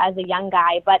navigate through as a young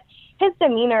guy. But his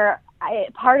demeanor,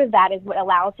 part of that is what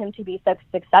allows him to be so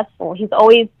successful. He's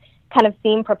always kind of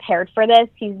seemed prepared for this.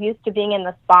 He's used to being in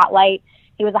the spotlight.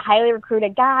 He was a highly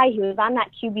recruited guy. He was on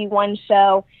that QB1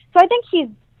 show. So I think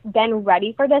been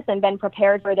ready for this and been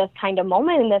prepared for this kind of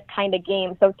moment in this kind of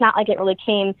game. So it's not like it really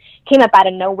came up out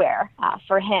of nowhere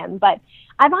for him. But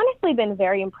I've honestly been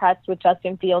very impressed with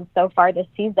Justin Fields so far this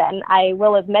season. I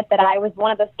will admit that I was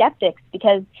one of the skeptics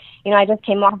because, I just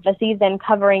came off a season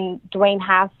covering Dwayne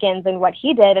Haskins and what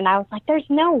he did, and I was like, there's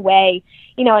no way,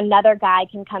 another guy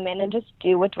can come in and just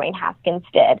do what Dwayne Haskins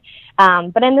did.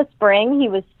 But in the spring, he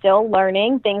was still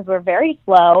learning. Things were very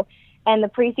slow, and the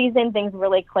preseason, things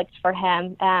really clicked for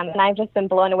him, and I've just been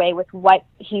blown away with what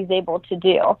he's able to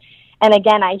do. And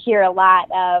again, I hear a lot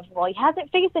of, well, he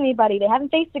hasn't faced anybody. They haven't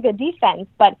faced a good defense.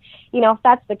 But, if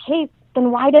that's the case,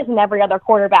 then why doesn't every other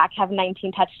quarterback have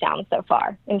 19 touchdowns so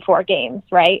far in 4 games,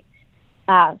 right?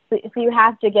 So you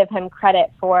have to give him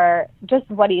credit for just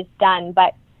what he's done.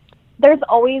 But there's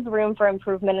always room for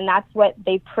improvement, and that's what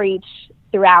they preach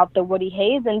throughout the Woody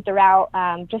Hayes and throughout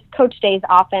just Coach Day's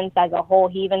offense as a whole.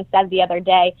 He even said the other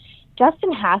day,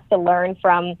 Justin has to learn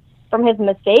from his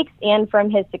mistakes and from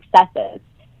his successes.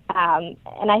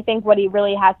 And I think what he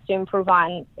really has to improve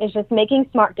on is just making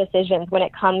smart decisions when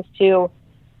it comes to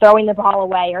throwing the ball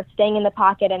away or staying in the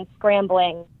pocket and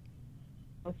scrambling,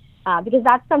 because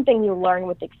that's something you learn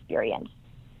with experience.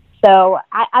 So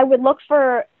I would look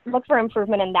for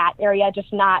improvement in that area,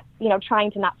 just not,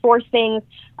 trying to not force things,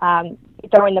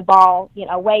 throwing the ball,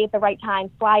 away at the right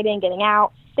time, sliding, getting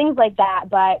out, things like that.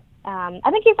 But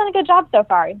I think he's done a good job so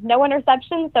far. No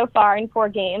interceptions so far in 4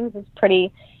 games is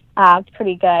pretty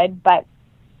good. But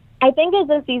I think as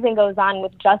the season goes on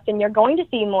with Justin, you're going to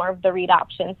see more of the read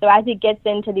option. So as he gets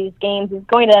into these games, he's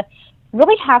going to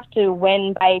really have to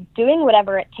win by doing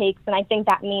whatever it takes. And I think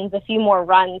that means a few more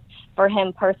runs for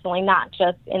him personally, not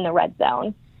just in the red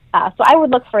zone. So I would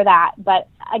look for that. But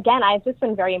again, I've just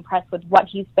been very impressed with what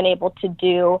he's been able to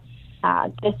do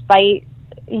despite,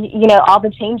 all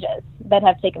the changes that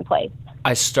have taken place.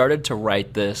 I started to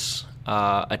write this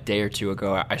a day or two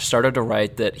ago. I started to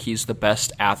write that he's the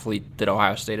best athlete that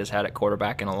Ohio State has had at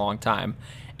quarterback in a long time.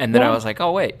 And then I was like,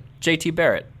 oh, wait, J.T.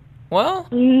 Barrett. Well,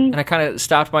 and I kind of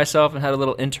stopped myself and had a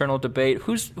little internal debate.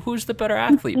 Who's the better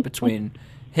athlete between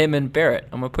him and Barrett?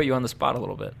 I'm going to put you on the spot a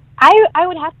little bit. I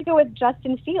would have to go with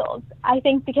Justin Fields. I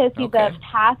think because he's a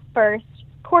pass-first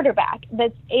quarterback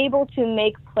that's able to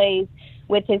make plays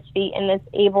with his feet and that's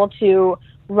able to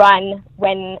run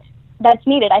when that's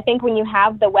needed. I think when you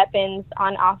have the weapons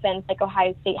on offense like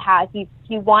Ohio State has,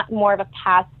 you want more of a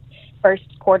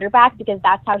pass-first quarterback because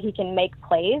that's how he can make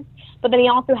plays. But then he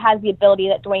also has the ability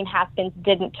that Dwayne Haskins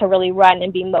didn't to really run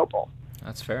and be mobile.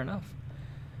 That's fair enough.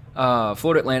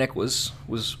 Florida Atlantic was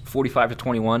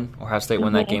 45-21. Ohio State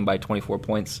won that game by 24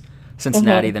 points.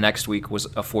 Cincinnati the next week was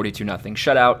a 42-0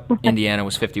 shutout. Indiana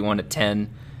was 51-10.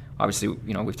 Obviously,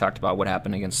 we've talked about what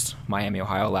happened against Miami,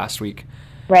 Ohio last week.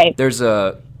 Right. There's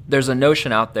a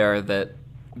notion out there that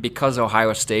because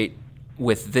Ohio State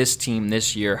with this team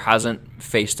this year hasn't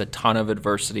faced a ton of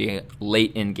adversity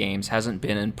late in games, hasn't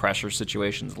been in pressure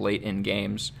situations late in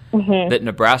games, that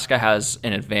Nebraska has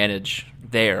an advantage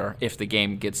there if the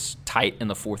game gets tight in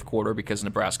the fourth quarter because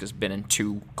Nebraska's been in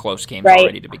 2 close games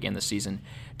already to begin the season.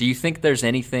 Do you think there's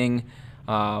anything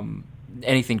to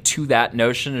that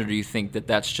notion, or do you think that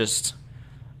that's just,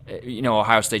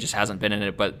 Ohio State just hasn't been in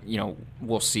it, but,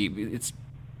 we'll see. It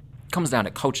comes down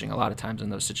to coaching a lot of times in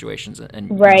those situations,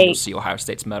 and you'll see Ohio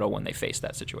State's mettle when they face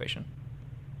that situation.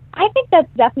 I think that's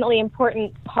definitely an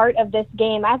important part of this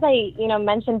game. As I,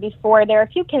 mentioned before, there are a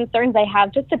few concerns I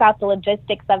have just about the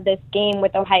logistics of this game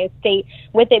with Ohio State,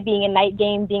 with it being a night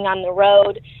game, being on the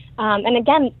road. And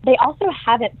again, they also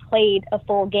haven't played a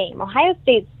full game. Ohio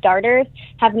State starters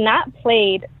have not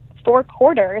played 4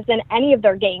 quarters in any of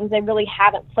their games. They really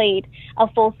haven't played a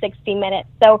full 60 minutes.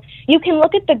 So you can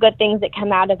look at the good things that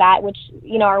come out of that, which,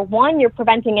 are one, you're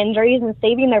preventing injuries and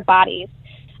saving their bodies.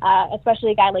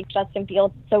 Especially a guy like Justin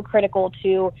Fields, it's so critical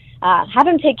to have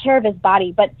him take care of his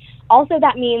body. But also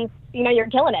that means, you're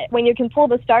killing it. When you can pull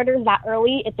the starters that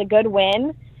early, it's a good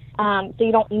win. So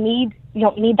you don't need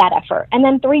that effort. And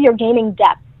then 3, you're gaining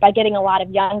depth by getting a lot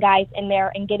of young guys in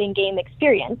there and getting game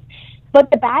experience. But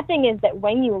the bad thing is that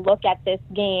when you look at this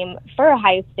game for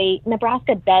Ohio State,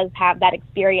 Nebraska does have that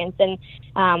experience, and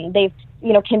they've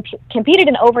competed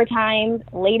in overtime,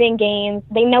 late in games.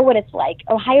 They know what it's like.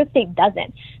 Ohio State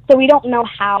doesn't. So we don't know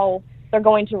how they're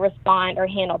going to respond or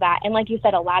handle that. And like you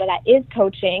said, a lot of that is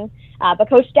coaching. But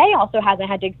Coach Day also hasn't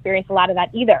had to experience a lot of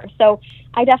that either. So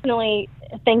I definitely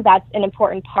think that's an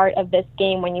important part of this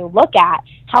game when you look at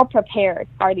how prepared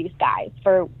are these guys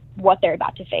for what they're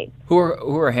about to face. Who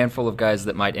are a handful of guys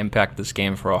that might impact this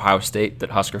game for Ohio State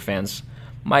that Husker fans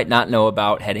might not know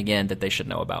about heading in that they should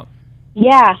know about?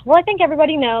 Yeah, well, I think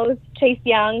everybody knows Chase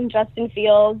Young, Justin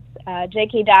Fields,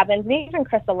 J.K. Dobbins, and even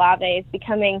Chris Olave is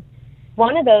becoming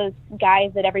one of those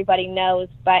guys that everybody knows.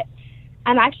 But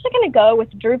I'm actually going to go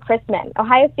with Drew Chrisman,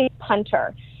 Ohio State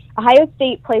punter. Ohio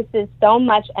State places so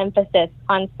much emphasis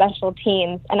on special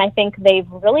teams, and I think they've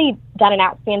really done an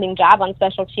outstanding job on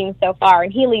special teams so far,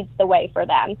 and he leads the way for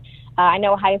them. I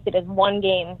know Ohio State has won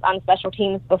games on special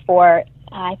teams before.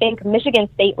 I think Michigan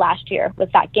State last year was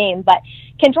that game, but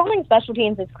controlling special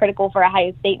teams is critical for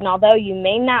Ohio State, and although you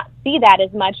may not see that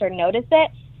as much or notice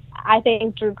it, I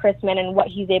think Drew Chrisman and what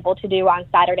he's able to do on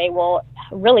Saturday will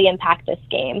really impact this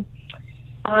game.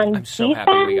 I'm so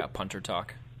happy we got punter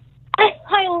talk.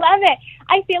 I love it.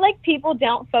 I feel like people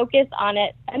don't focus on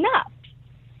it enough.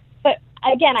 But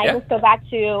again, I just go back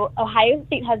to Ohio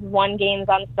State has won games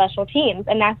on special teams,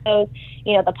 and that's those,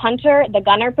 the punter, the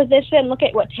gunner position. Look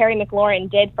at what Terry McLaurin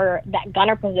did for that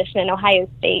gunner position in Ohio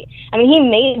State. I mean, he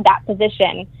made that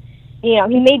position, he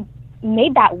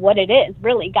made that what it is,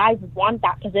 really. Guys want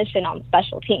that position on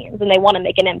special teams, and they want to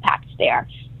make an impact there.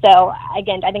 So,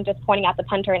 again, I think just pointing out the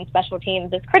punter in special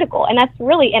teams is critical, and that's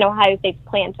really in Ohio State's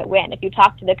plan to win. If you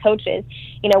talk to the coaches,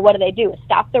 what do?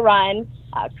 Stop the run,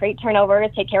 create turnovers,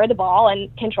 take care of the ball,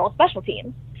 and control special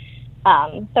teams.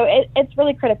 So it's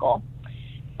really critical.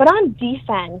 But on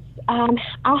defense,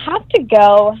 I'll have to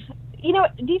go.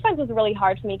 Defense is really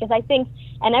hard for me because I think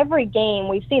in every game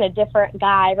we've seen a different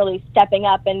guy really stepping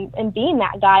up and being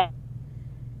that guy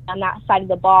on that side of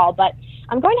the ball. But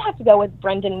I'm going to have to go with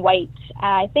Brendan White.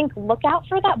 I think look out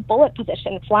for that bullet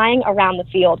position flying around the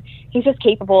field. He's just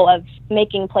capable of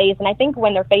making plays. And I think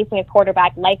when they're facing a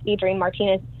quarterback like Adrian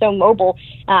Martinez, so mobile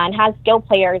and has skill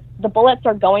players, the bullets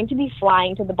are going to be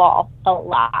flying to the ball a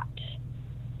lot.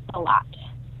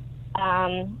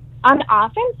 On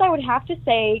offense, I would have to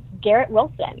say Garrett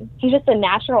Wilson. He's just a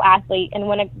natural athlete, and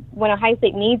when Ohio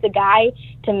State needs a guy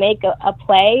to make a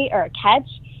play or a catch,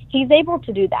 he's able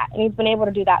to do that, and he's been able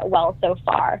to do that well so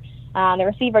far. The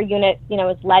receiver unit,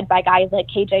 is led by guys like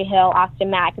KJ Hill, Austin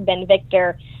Mack, Ben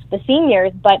Victor, the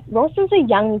seniors, but Wilson's a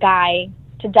young guy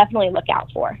to definitely look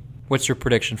out for. What's your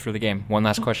prediction for the game? One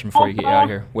last question before you get out of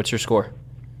here. What's your score?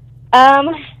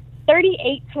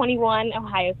 38-21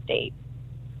 Ohio State.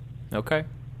 Okay.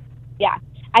 Yeah,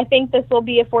 I think this will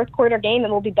be a fourth quarter game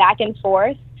and we'll be back and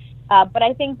forth. But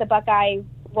I think the Buckeyes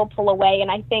will pull away,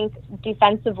 and I think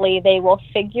defensively they will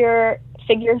figure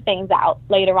things out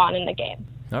later on in the game.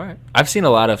 All right. I've seen a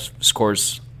lot of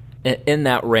scores in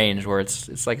that range where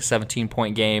it's like a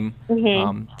 17-point game,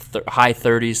 high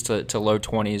 30s to low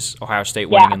 20s, Ohio State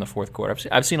winning in the fourth quarter.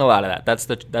 I've seen a lot of that. That's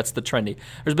the trendy.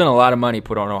 There's been a lot of money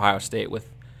put on Ohio State with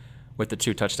the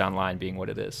 2-touchdown line being what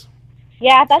it is.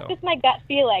 Yeah, that's just my gut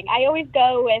feeling. I always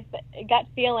go with gut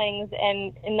feelings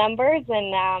and numbers,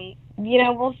 and,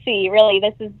 we'll see. Really,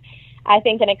 this is, I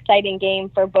think, an exciting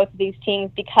game for both of these teams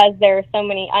because there are so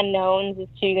many unknowns as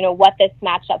to, what this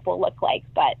matchup will look like.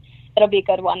 But it'll be a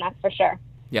good one, that's for sure.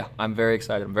 Yeah, I'm very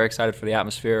excited. I'm very excited for the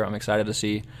atmosphere. I'm excited to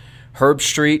see Herb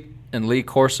Street and Lee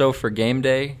Corso for game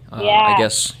day. I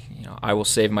guess I will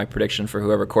save my prediction for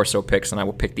whoever Corso picks, and I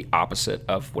will pick the opposite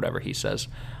of whatever he says.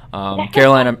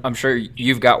 Caroline, I'm sure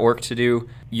you've got work to do.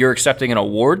 You're accepting an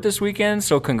award this weekend,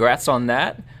 so congrats on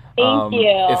that. Thank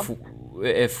you.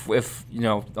 If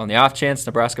on the off chance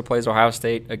Nebraska plays Ohio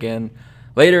State again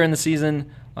later in the season,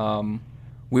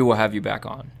 we will have you back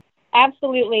on.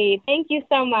 Absolutely. Thank you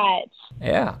so much.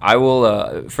 Yeah, I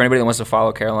will. For anybody that wants to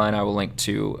follow Caroline, I will link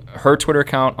to her Twitter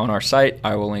account on our site.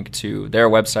 I will link to their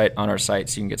website on our site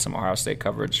so you can get some Ohio State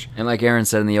coverage. And like Aaron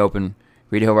said in the open,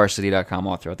 RadioVarsity.com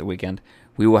all throughout the weekend.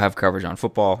 We will have coverage on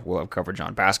football. We'll have coverage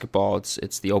on basketball.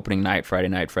 It's the opening night, Friday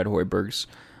night, Fred Hoiberg's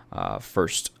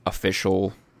first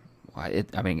official.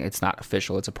 It's not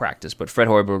official. It's a practice. But Fred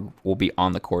Hoiberg will be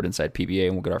on the court inside PBA,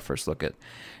 and we'll get our first look at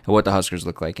what the Huskers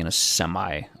look like in a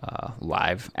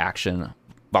semi-live action.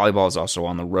 Volleyball is also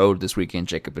on the road this weekend.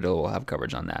 Jacob Badilla will have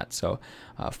coverage on that. So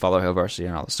follow Hail Varsity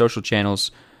on all the social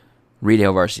channels. Read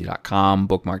HailVarsity.com.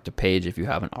 Bookmark the page if you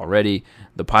haven't already.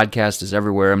 The podcast is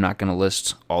everywhere. I'm not going to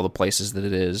list all the places that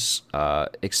it is,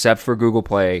 except for Google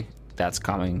Play. That's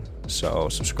coming. So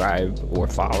subscribe or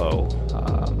follow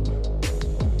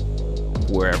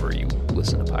wherever you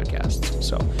listen to podcasts.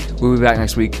 So we'll be back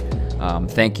next week.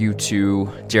 Thank you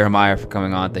to Jeremiah for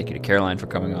coming on. Thank you to Caroline for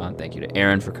coming on. Thank you to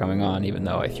Erin for coming on, even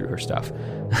though I threw her stuff.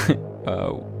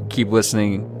 Keep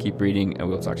listening, keep reading, and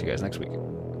we'll talk to you guys next week.